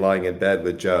of me lying in bed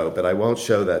with Joe, but I won't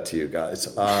show that to you guys.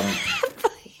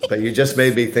 But you just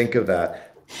made me think of that.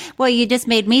 Well, you just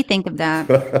made me think of that.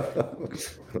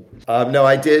 No,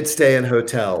 I did stay in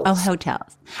hotels. Oh,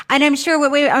 hotels. And I'm sure it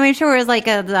was like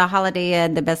the Holiday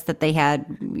Inn, the best that they had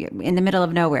in the middle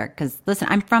of nowhere. Because listen,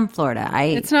 I'm from Florida.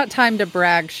 It's not time to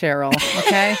brag, Cheryl.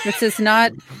 Okay, this is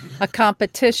not a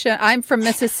competition. I'm from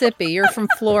Mississippi. You're from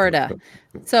Florida.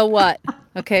 So what?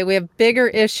 Okay, we have bigger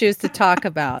issues to talk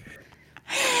about.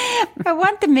 I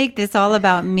want to make this all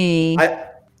about me.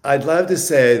 I'd love to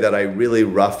say that I really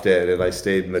roughed it and I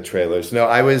stayed in the trailers. No,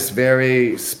 I was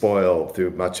very spoiled through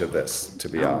much of this, to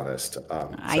be honest.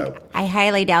 I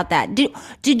highly doubt that.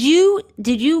 Did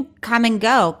you come and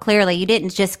go? Clearly, you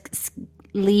didn't just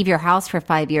leave your house for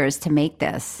 5 years to make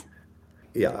this.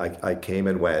 Yeah, I came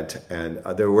and went, and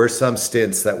there were some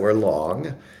stints that were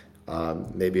long,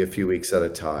 maybe a few weeks at a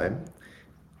time.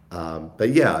 But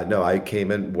yeah, no, I came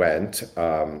and went.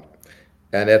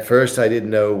 And at first I didn't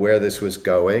know where this was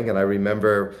going. And I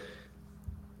remember,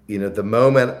 you know, the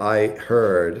moment I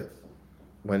heard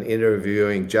when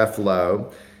interviewing Jeff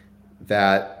Lowe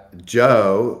that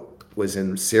Joe was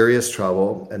in serious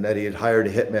trouble and that he had hired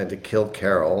a hitman to kill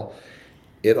Carol,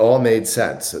 it all made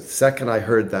sense. The second I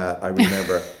heard that, I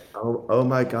remember, oh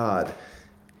my God.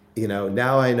 You know,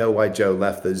 now I know why Joe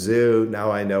left the zoo.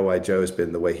 Now I know why Joe's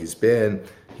been the way he's been.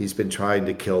 He's been trying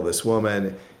to kill this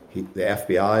woman. The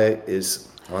FBI is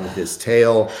on his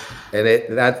tail, and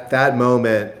that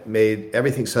moment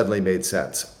everything suddenly made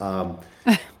sense.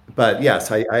 But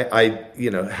yes, I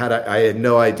had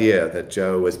no idea that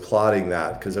Joe was plotting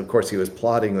that, because of course he was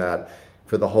plotting that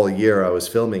for the whole year I was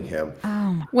filming him. Oh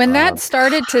When that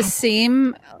started to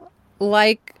seem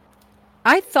like,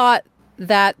 I thought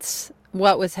that's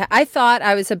what was, I thought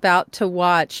I was about to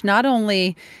watch not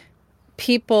only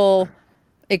people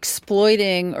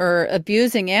exploiting or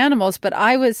abusing animals, but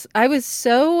I was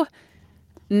so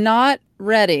not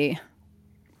ready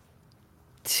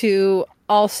to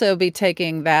also be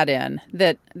taking that in,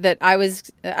 that I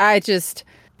was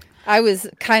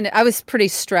pretty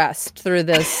stressed through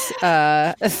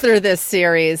this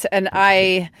series, and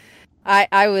I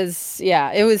was,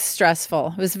 it was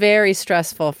stressful. It was very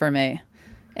stressful for me,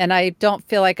 and I don't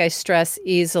feel like I stress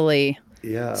easily,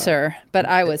 sir, but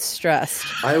I was stressed.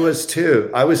 I was too.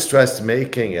 I was stressed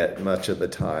making it much of the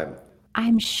time.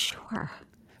 I'm sure.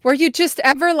 Were you just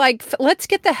ever like, let's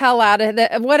get the hell out of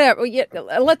it, whatever,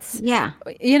 let's,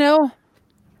 you know?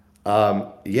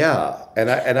 Yeah. And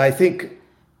I think,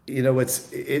 you know,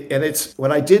 it's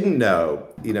when I didn't know,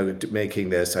 you know, making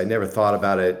this, I never thought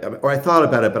about it, or I thought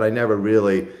about it, but it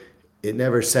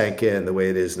never sank in the way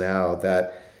it is now,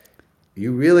 that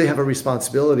you really have a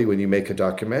responsibility when you make a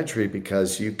documentary,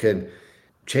 because you can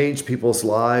change people's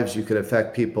lives. You can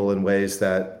affect people in ways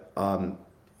that,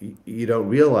 you don't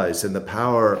realize, and the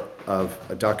power of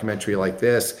a documentary like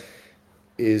this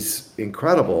is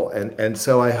incredible. And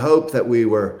so I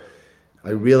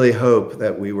really hope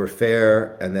that we were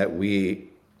fair, and that we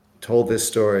told this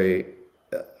story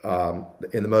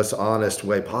in the most honest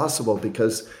way possible,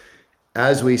 because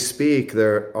as we speak,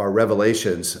 there are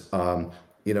revelations.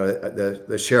 You know,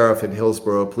 the sheriff in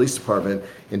Hillsborough Police Department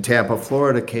in Tampa,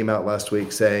 Florida, came out last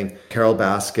week saying Carol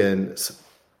Baskin's,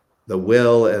 the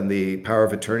will and the power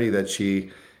of attorney that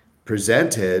she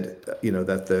presented, you know,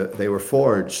 that they were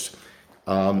forged.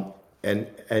 And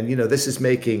you know, this is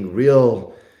making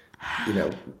real, you know,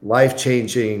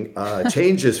 life-changing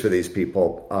changes for these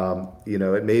people. You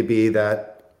know, it may be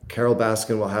that Carol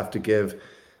Baskin will have to give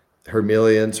her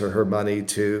millions or her money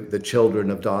to the children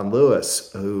of Don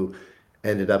Lewis, who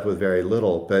ended up with very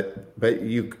little. But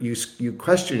you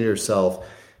question yourself,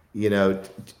 you know,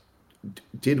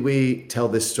 did we tell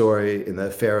this story in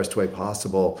the fairest way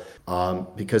possible?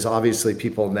 Because obviously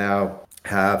people now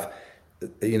have,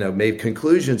 you know, made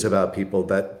conclusions about people,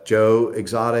 that Joe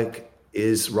Exotic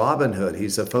is Robin Hood.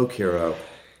 He's a folk hero.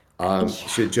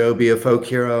 Should Joe be a folk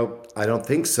hero? I don't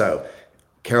think so.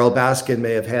 Carol Baskin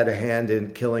may have had a hand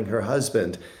in killing her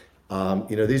husband. You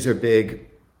know, these are big,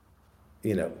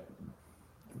 you know,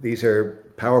 these are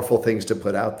powerful things to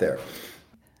put out there.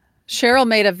 Cheryl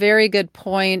made a very good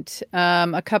point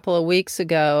a couple of weeks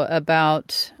ago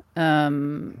about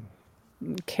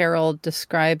Carol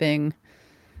describing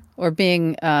or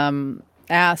being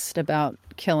asked about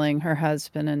killing her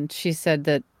husband, and she said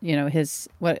that, you know, his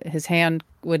hand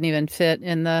wouldn't even fit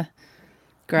in the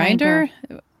grinder.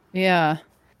 Yeah.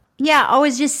 I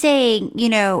was just saying, you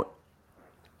know,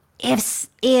 if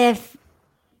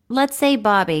let's say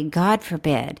Bobby, God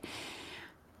forbid,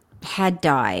 had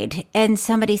died, and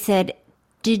somebody said,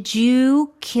 "Did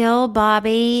you kill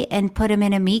Bobby and put him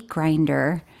in a meat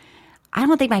grinder?" I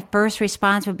don't think my first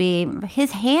response would be,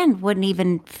 his hand wouldn't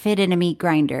even fit in a meat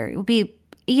grinder. It would be,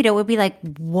 you know, it would be like,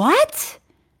 what?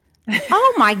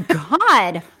 Oh my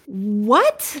God,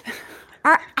 what?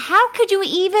 How could you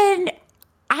even?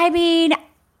 I mean,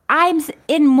 I'm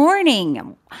in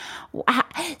mourning.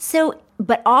 So,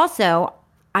 but also,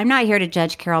 I'm not here to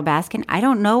judge Carol Baskin. I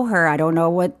don't know her. I don't know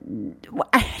what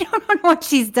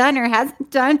she's done or hasn't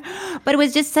done. But it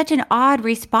was just such an odd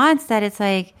response that it's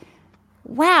like,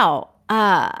 wow.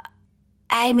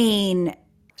 I mean,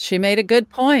 she made a good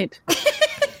point.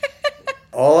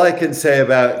 All I can say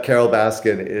about Carol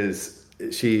Baskin is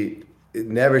she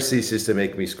never ceases to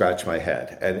make me scratch my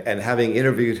head. And having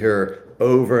interviewed her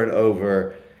over and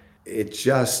over, it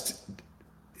just...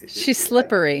 She's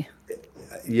slippery.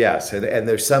 Yes, and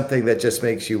there's something that just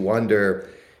makes you wonder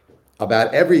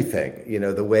about everything. You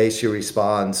know, the way she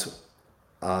responds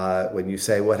when you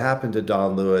say, "What happened to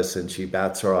Don Lewis?" and she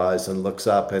bats her eyes and looks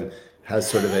up and has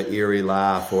sort of an eerie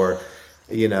laugh, or,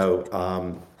 it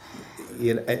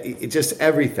just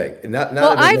everything.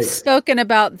 Well, I've spoken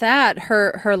about that.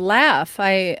 Her laugh.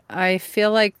 I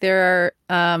feel like there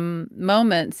are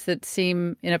moments that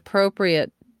seem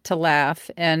inappropriate to laugh,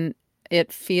 and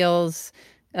it feels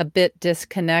a bit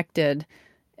disconnected,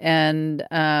 and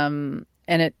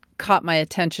it caught my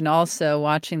attention also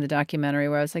watching the documentary,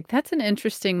 where I was like, that's an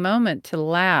interesting moment to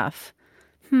laugh.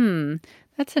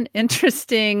 That's an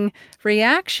interesting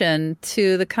reaction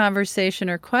to the conversation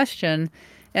or question.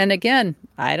 And again,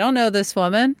 I don't know this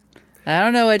woman. I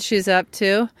don't know what she's up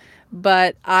to,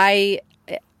 but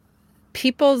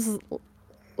people's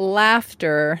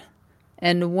laughter,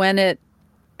 and when it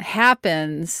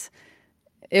happens,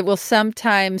 it will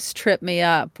sometimes trip me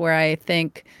up where I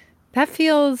think that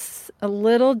feels a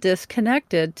little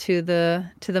disconnected to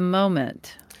the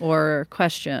moment or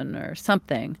question or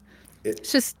something.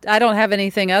 It's just, I don't have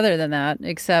anything other than that,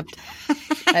 except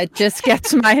it just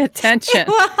gets my attention.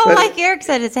 Well, like Eric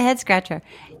said, it's a head scratcher.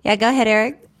 Yeah, go ahead,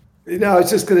 Eric. I was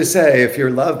just going to say, if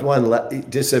your loved one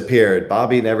disappeared,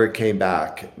 Bobby never came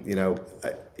back,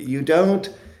 you don't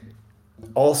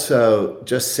also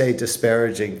just say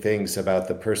disparaging things about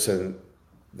the person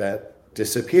that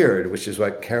disappeared, which is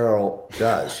what Carol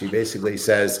does. She basically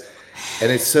says,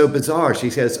 and it's so bizarre,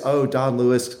 she says, oh, Don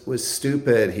Lewis was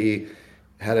stupid. He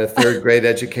had a third grade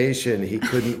education. He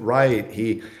couldn't write.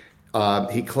 He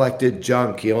collected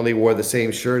junk. He only wore the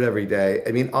same shirt every day.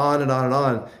 I mean, on and on and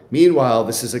on. Meanwhile,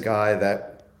 this is a guy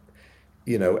that,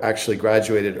 actually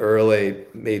graduated early,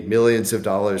 made millions of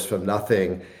dollars from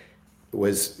nothing,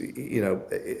 was,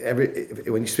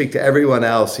 when you speak to everyone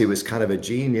else, he was kind of a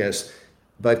genius.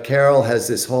 But Carol has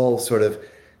this whole sort of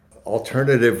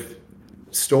alternative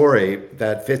story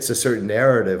that fits a certain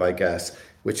narrative, I guess,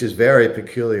 which is very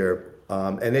peculiar.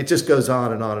 And it just goes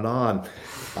on and on and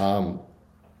on.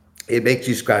 It makes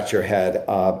you scratch your head.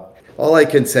 All I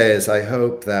can say is I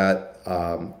hope that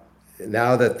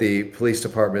now that the police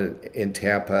department in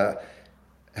Tampa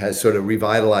has sort of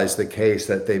revitalized the case,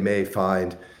 that they may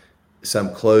find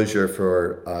some closure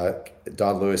for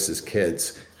Don Lewis's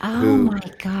kids. My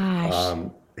gosh.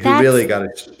 Who really got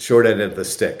a short end of the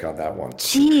stick on that one.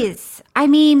 Jeez. I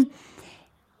mean,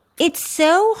 it's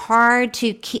so hard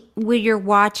to when you're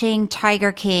watching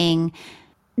Tiger King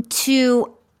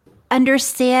to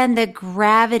understand the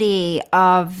gravity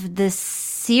of the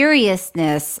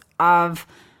seriousness of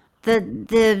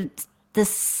the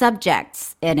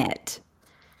subjects in it,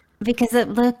 because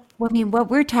what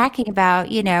we're talking about,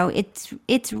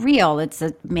 it's real. It's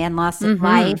a man lost his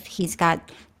life. He's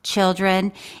got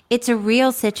children. It's a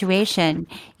real situation.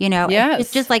 Yes.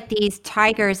 It's just like these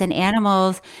tigers and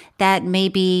animals that may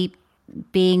be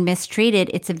being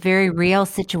mistreated. It's a very real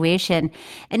situation.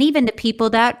 And even the people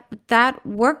that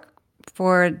work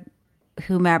for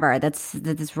whomever that's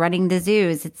running the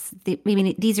zoos,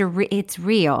 it's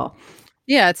real.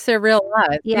 Yeah, it's their real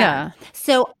life. Yeah.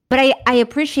 So, but I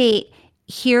appreciate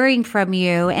hearing from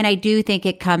you, and I do think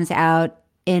it comes out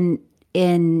in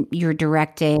your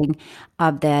directing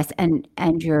of this and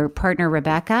your partner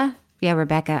Rebecca. Yeah,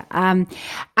 Rebecca.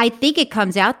 I think it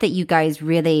comes out that you guys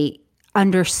really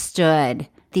understood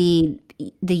the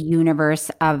universe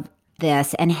of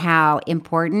this and how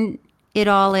important it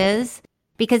all is,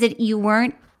 because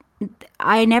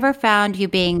I never found you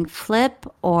being flip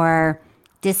or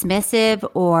dismissive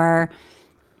or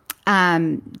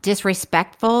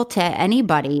disrespectful to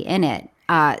anybody in it.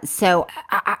 So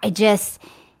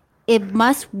it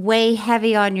must weigh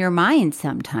heavy on your mind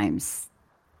sometimes.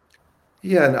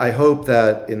 Yeah, and I hope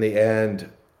that in the end,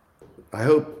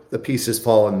 the pieces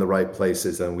fall in the right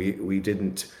places, and we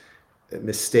didn't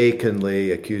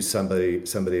mistakenly accuse somebody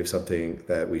of something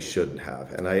that we shouldn't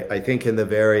have. And I think in the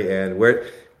very end, where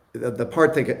the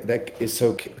part that is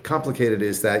so complicated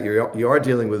is that you are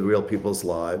dealing with real people's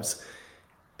lives,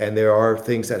 and there are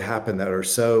things that happen that are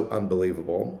so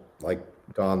unbelievable, like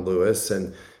Don Lewis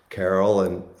and Carol,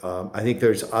 and I think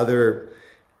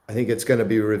it's going to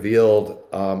be revealed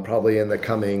probably in the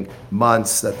coming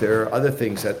months that there are other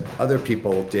things that other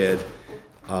people did,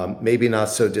 maybe not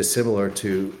so dissimilar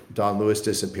to Don Lewis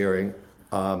disappearing,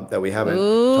 that we haven't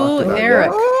talked about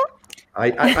Eric. yet.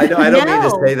 I don't mean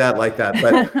to say that like that,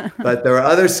 but there are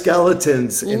other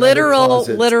skeletons in literal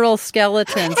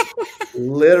skeletons.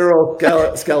 Literal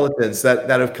skeletons that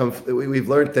have come. We've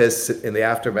learned this in the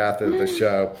aftermath of the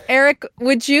show. Eric,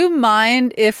 would you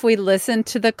mind if we listened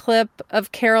to the clip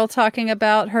of Carol talking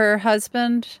about her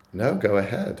husband? No, go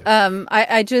ahead.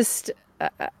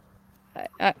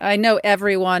 I know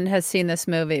everyone has seen this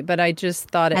movie, but I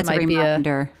just thought it might be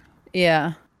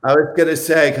yeah. I was going to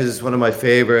say, because it's one of my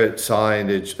favorite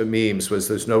signage memes, was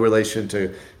there's no relation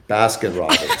to Baskin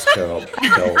Robbins,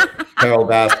 Carol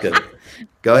Baskin.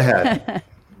 Go ahead.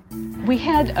 We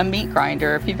had a meat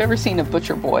grinder. If you've ever seen a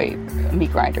Butcher Boy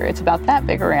meat grinder, it's about that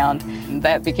big around.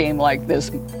 That became like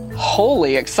this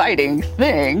wholly exciting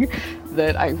thing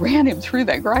that I ran him through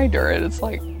that grinder. And it's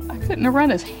like, I couldn't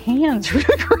run his hands through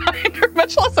the grinder,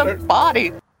 much less a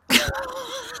body.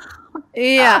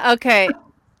 Yeah, okay.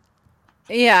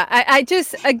 Yeah, I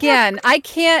just, again, I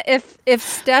can't, if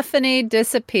Stephanie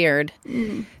disappeared,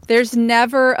 there's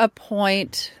never a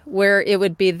point where it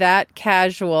would be that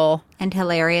casual. And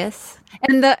hilarious.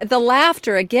 And the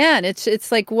laughter, again, it's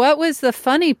like, what was the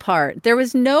funny part? There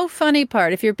was no funny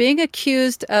part. If you're being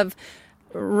accused of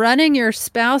running your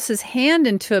spouse's hand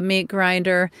into a meat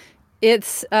grinder,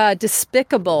 it's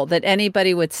despicable that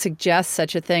anybody would suggest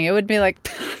such a thing. It would be like,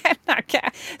 I'm not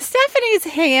Stephanie's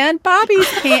hand, Bobby's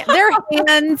hand, their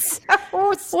hands.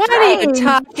 What are you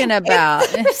talking about?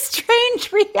 It's a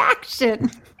strange reaction.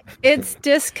 It's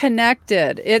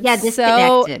disconnected. It's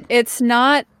disconnected. It's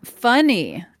not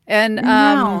funny. And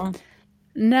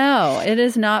no, it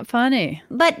is not funny.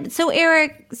 But so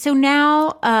Eric,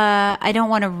 now I don't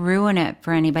want to ruin it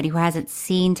for anybody who hasn't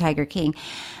seen Tiger King,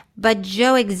 but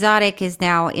Joe Exotic is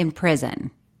now in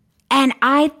prison. And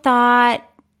I thought,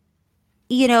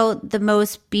 the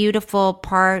most beautiful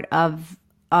part of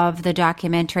the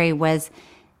documentary was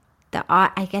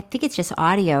I think it's just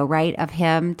audio, right, of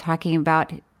him talking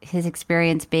about his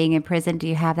experience being in prison. Do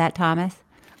you have that, Thomas?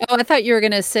 Oh, I thought you were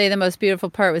going to say the most beautiful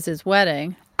part was his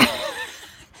wedding.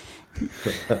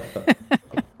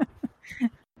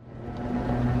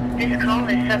 This call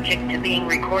is subject to being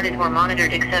recorded or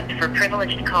monitored except for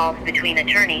privileged calls between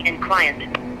attorney and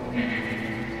client.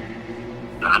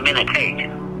 I'm in a cage.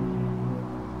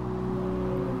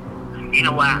 You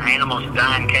know why animals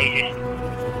die in cages?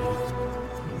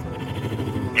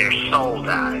 Their soul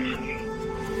dies.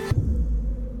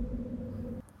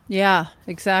 Yeah,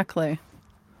 exactly.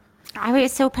 I mean,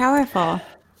 it's so powerful.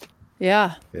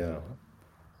 Yeah. Yeah.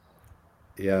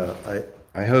 Yeah,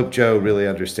 I hope Joe really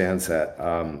understands that.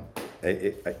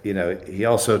 He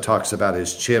also talks about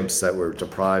his chimps that were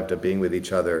deprived of being with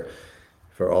each other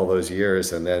for all those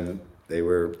years, and then they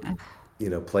were,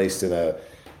 placed in a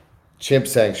chimp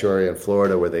sanctuary in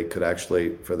Florida where they could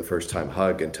actually, for the first time,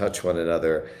 hug and touch one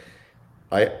another.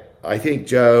 I think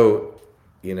Joe,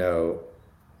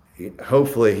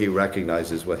 hopefully he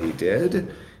recognizes what he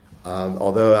did.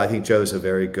 Although I think Joe's a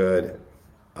very good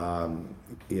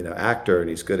actor, and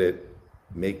he's good at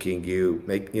making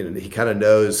he kind of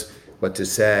knows what to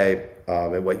say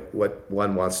and what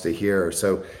one wants to hear.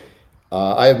 So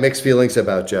I have mixed feelings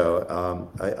about Joe.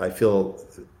 I feel,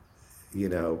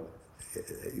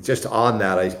 just on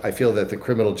that, I feel that the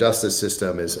criminal justice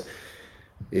system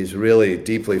is really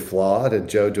deeply flawed, and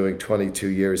Joe doing 22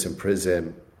 years in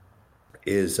prison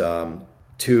is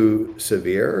too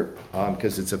severe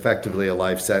because it's effectively a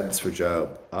life sentence for Joe.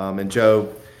 And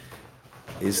Joe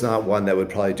is not one that would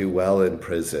probably do well in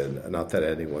prison. Not that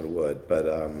anyone would, but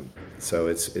so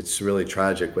it's really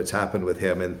tragic what's happened with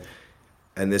him.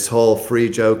 And this whole Free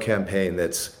Joe campaign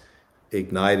that's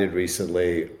ignited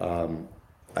recently,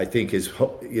 I think is,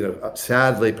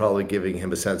 sadly probably giving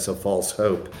him a sense of false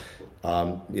hope.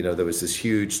 There was this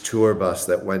huge tour bus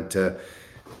that went to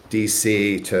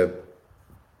D.C. to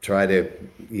try to,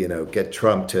 get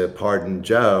Trump to pardon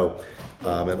Joe,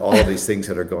 and all of these things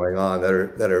that are going on that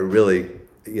are really,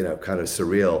 kind of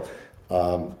surreal.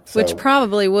 Which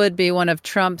probably would be one of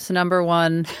Trump's number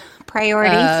one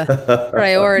priorities.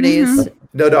 Mm-hmm.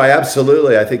 No,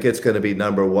 I think it's going to be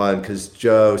number one because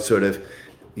Joe sort of,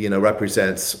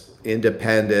 represents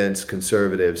independents,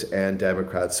 conservatives, and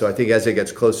Democrats. So I think as it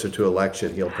gets closer to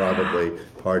election, he'll probably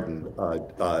pardon,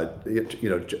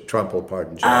 Trump will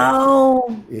pardon Joe.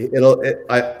 Oh.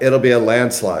 It'll be a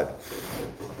landslide.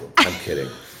 I'm kidding.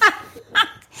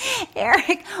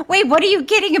 Eric, wait, what are you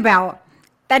kidding about?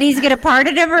 That he's going to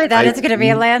pardon him, or that it's going to be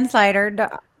a landslide? Or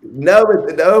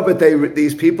no, but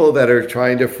these people that are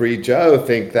trying to free Joe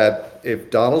think that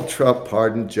if Donald Trump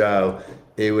pardoned Joe,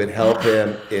 it would help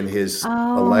him in his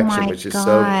election, which is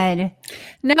so.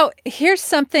 Now, here's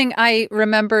something I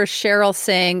remember Cheryl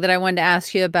saying that I wanted to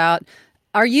ask you about.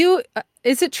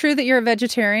 Is it true that you're a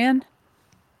vegetarian?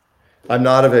 I'm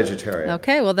not a vegetarian.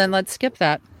 Okay, well then let's skip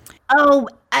that. Oh,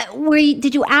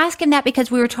 did you ask him that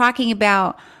because we were talking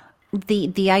about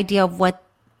the idea of what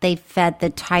they fed the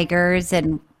tigers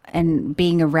and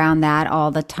being around that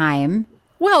all the time?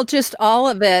 Well, just all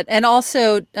of it. And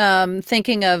also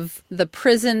thinking of the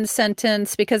prison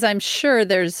sentence, because I'm sure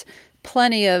there's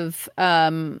plenty of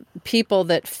people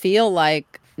that feel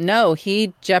like, no,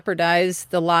 he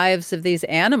jeopardized the lives of these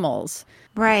animals.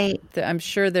 Right. I'm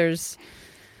sure there's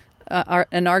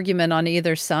an argument on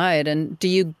either side. And do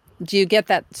you get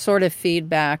that sort of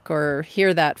feedback or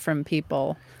hear that from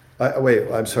people?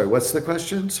 Wait, I'm sorry. What's the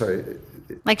question? Sorry.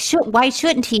 Like, why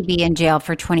shouldn't he be in jail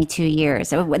for 22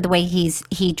 years? The way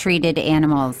he treated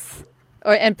animals,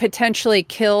 and potentially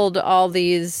killed all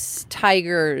these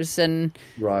tigers, and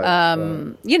right. I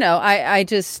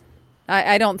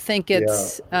don't think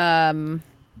it's. Yeah.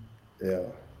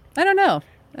 I don't know.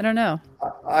 I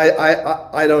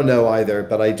don't know either,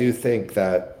 but I do think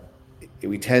that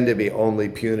we tend to be only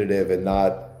punitive and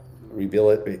not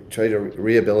try to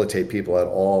rehabilitate people at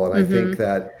all. And I think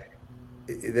that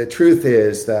the truth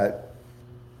is that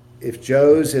if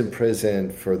Joe's in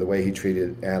prison for the way he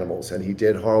treated animals, and he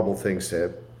did horrible things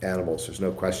to animals, there's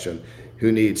no question.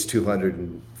 Who needs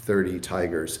 230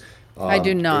 tigers? I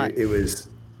do not. It was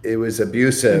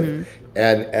abusive,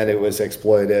 and it was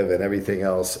exploitive and everything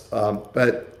else.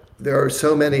 But there are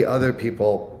so many other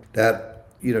people that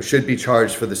should be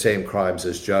charged for the same crimes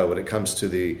as Joe when it comes to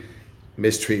the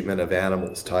mistreatment of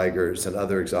animals, tigers, and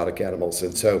other exotic animals.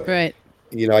 And so, right.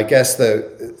 I guess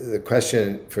the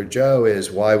question for Joe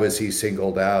is, why was he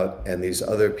singled out and these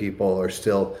other people are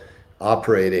still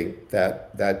operating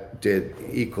that did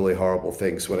equally horrible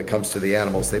things when it comes to the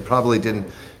animals? They probably didn't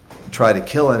try to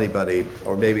kill anybody,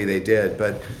 or maybe they did.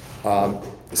 But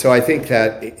so I think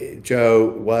that Joe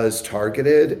was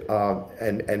targeted,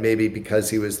 and maybe because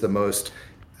he was the most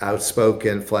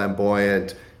outspoken,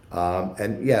 flamboyant,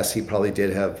 and yes, he probably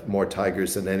did have more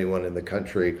tigers than anyone in the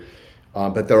country.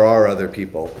 But there are other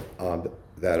people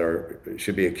that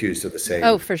should be accused of the same.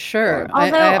 Oh, for sure. I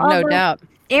have no doubt.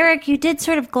 Eric, you did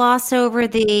sort of gloss over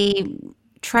the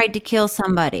tried to kill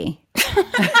somebody.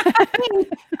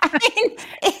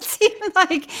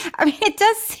 It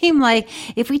does seem like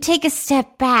if we take a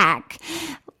step back,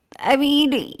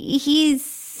 he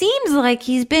seems like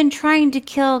he's been trying to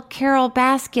kill Carol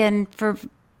Baskin for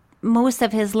most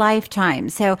of his lifetime.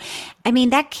 So,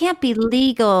 that can't be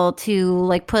legal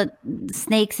to put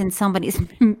snakes in somebody's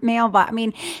mailbox.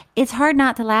 It's hard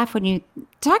not to laugh when you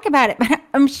talk about it, but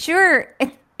I'm sure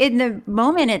in the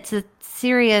moment it's a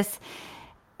serious,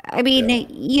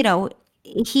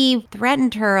 he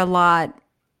threatened her a lot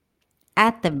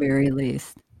at the very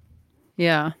least.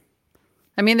 Yeah.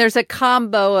 There's a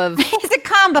combo of... It's a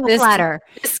combo platter.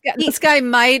 This guy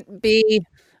might be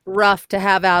rough to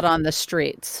have out on the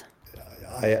streets.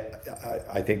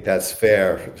 I think that's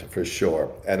fair for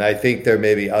sure. And I think there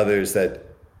may be others that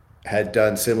had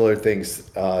done similar things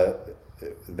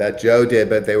that Joe did,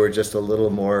 but they were just a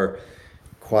little more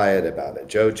quiet about it.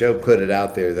 Joe put it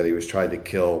out there that he was trying to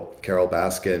kill Carol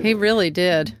Baskin. He really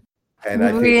did. And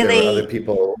I think there were other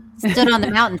people stood on the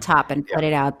mountaintop and put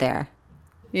it out there.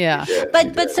 Yeah.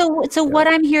 But so what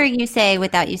I'm hearing you say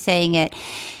without you saying it,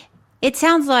 it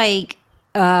sounds like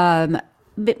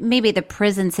maybe the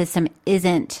prison system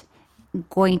isn't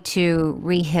going to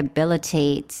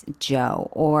rehabilitate Joe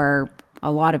or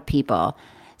a lot of people.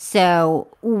 So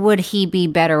would he be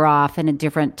better off in a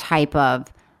different type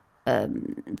of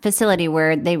facility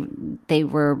where they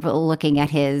were looking at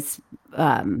his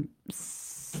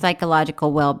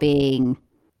psychological well-being?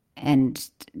 And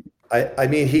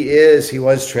he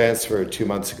was transferred 2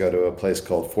 months ago to a place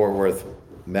called Fort Worth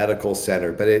Medical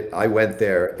Center, but I went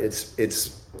there.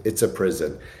 It's a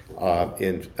prison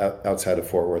outside of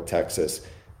Fort Worth, Texas.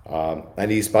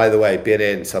 And he's, by the way, been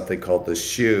in something called the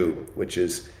SHU, which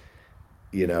is,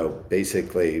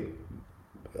 basically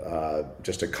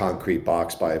just a concrete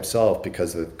box by himself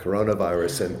because of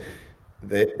coronavirus. And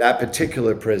that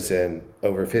particular prison,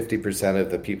 over 50%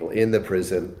 of the people in the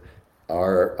prison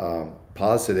are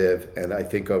positive, and I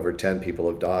think over 10 people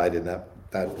have died in that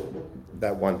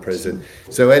one prison.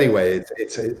 So anyway,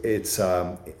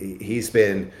 he's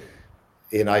been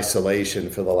in isolation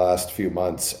for the last few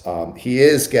months. He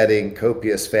is getting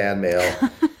copious fan mail.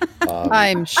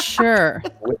 I'm sure.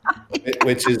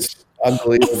 Which is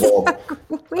unbelievable.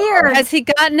 Weird. Has he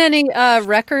gotten any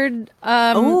record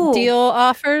deal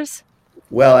offers?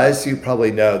 Well, as you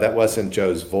probably know, that wasn't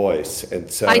Joe's voice, and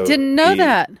so I didn't know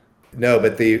that. No,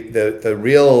 but the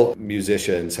real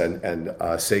musicians and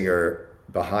singer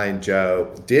behind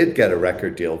Joe did get a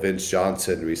record deal. Vince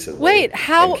Johnson recently. Wait,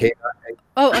 how?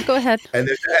 Go ahead. And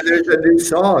there's a new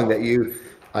song that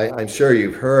I'm sure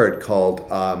you've heard called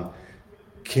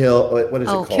 "Kill." What is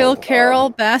it called? Kill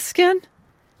Carol Baskin.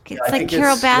 It's like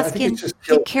Carol Baskin. It's just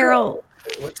Carol.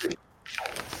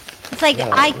 It's like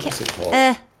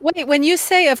Wait, when you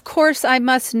say, "Of course I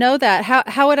must know that,"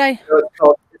 how would I?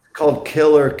 It's called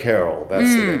Killer Carol.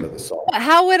 That's the name of the song.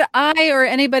 How would I or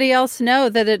anybody else know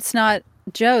that it's not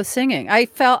Joe singing? I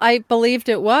believed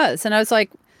it was, and I was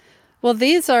like, "Well,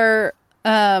 these are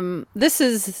this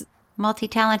is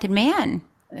multi-talented man.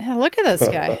 Yeah, look at this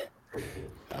guy."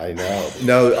 I know.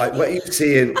 No, what you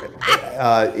see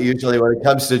usually when it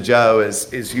comes to Joe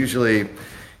is usually,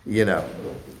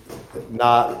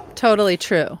 not totally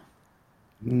true.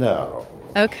 No.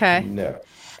 Okay. No.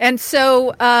 And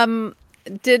so,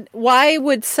 why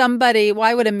would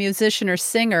a musician or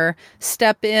singer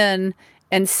step in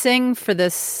and sing for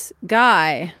this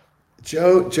guy?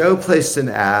 Joe placed an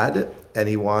ad, and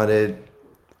he wanted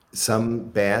some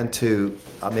band to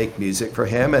make music for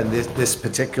him, and this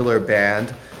particular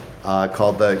band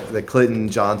called the Clinton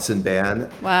Johnson Band.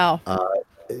 Wow.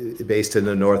 based in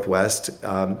the Northwest,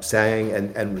 sang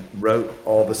and wrote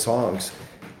all the songs,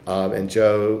 and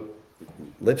Joe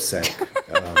lip sync.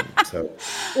 So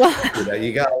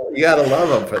you gotta love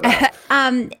them for that.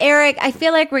 Eric, I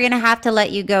feel like we're gonna have to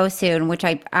let you go soon, which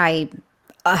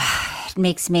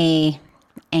makes me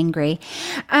angry.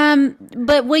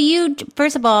 But will you?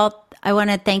 First of all, I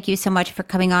want to thank you so much for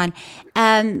coming on.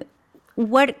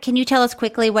 What can you tell us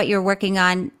quickly what you're working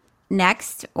on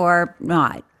next or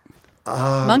not?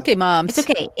 Monkey Moms. It's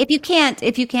okay. If you can't,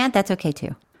 that's okay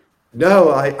too.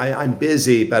 No, I'm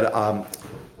busy, but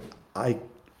I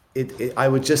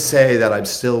would just say that I'm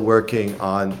still working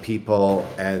on people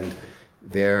and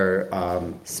their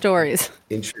stories.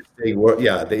 Interesting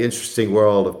the interesting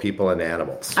world of people and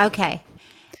animals. Okay.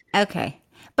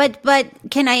 But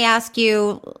can I ask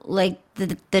you, like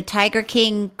the Tiger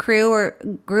King crew or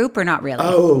group, or not really?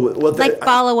 Oh, well, like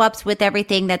follow-ups with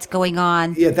everything that's going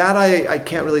on. Yeah, that I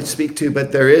can't really speak to,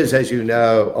 but there is, as you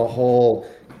know,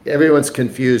 everyone's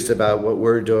confused about what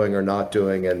we're doing or not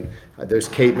doing, and there's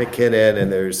Kate McKinnon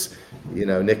and there's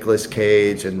Nicolas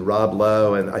Cage and Rob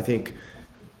Lowe, and I think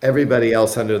everybody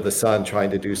else under the sun trying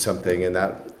to do something, and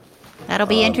that'll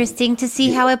be interesting to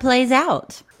see how it plays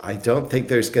out. I don't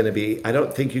think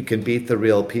you can beat the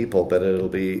real people, but it'll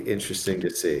be interesting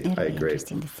to see. I agree.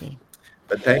 Interesting to see.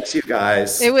 But thanks, you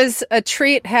guys. It was a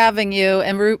treat having you,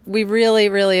 and we really,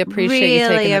 really appreciate you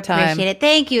taking the time. Really appreciate it.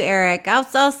 Thank you, Eric.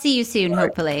 I'll see you soon,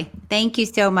 hopefully. Thank you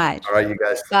so much. All right, you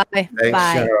guys. Bye. Thanks,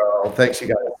 Bye. Cheryl. Thanks, you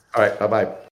guys. All right,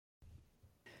 bye-bye.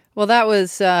 Well, that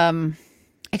was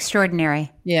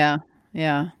extraordinary. Yeah.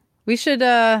 We should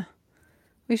do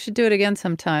it again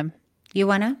sometime. You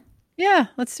wanna? Yeah,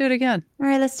 let's do it again. All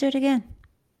right, let's do it again.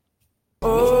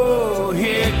 Oh,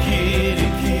 here, kitty,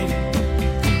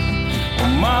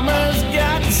 Mama's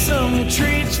got some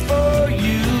treats for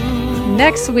you.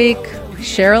 Next week,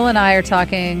 Cheryl and I are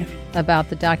talking about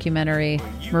the documentary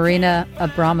Marina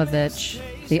Abramovich,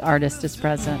 The Artist is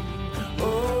Present.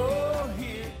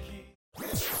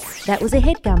 That was a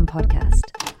HeadGum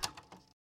podcast.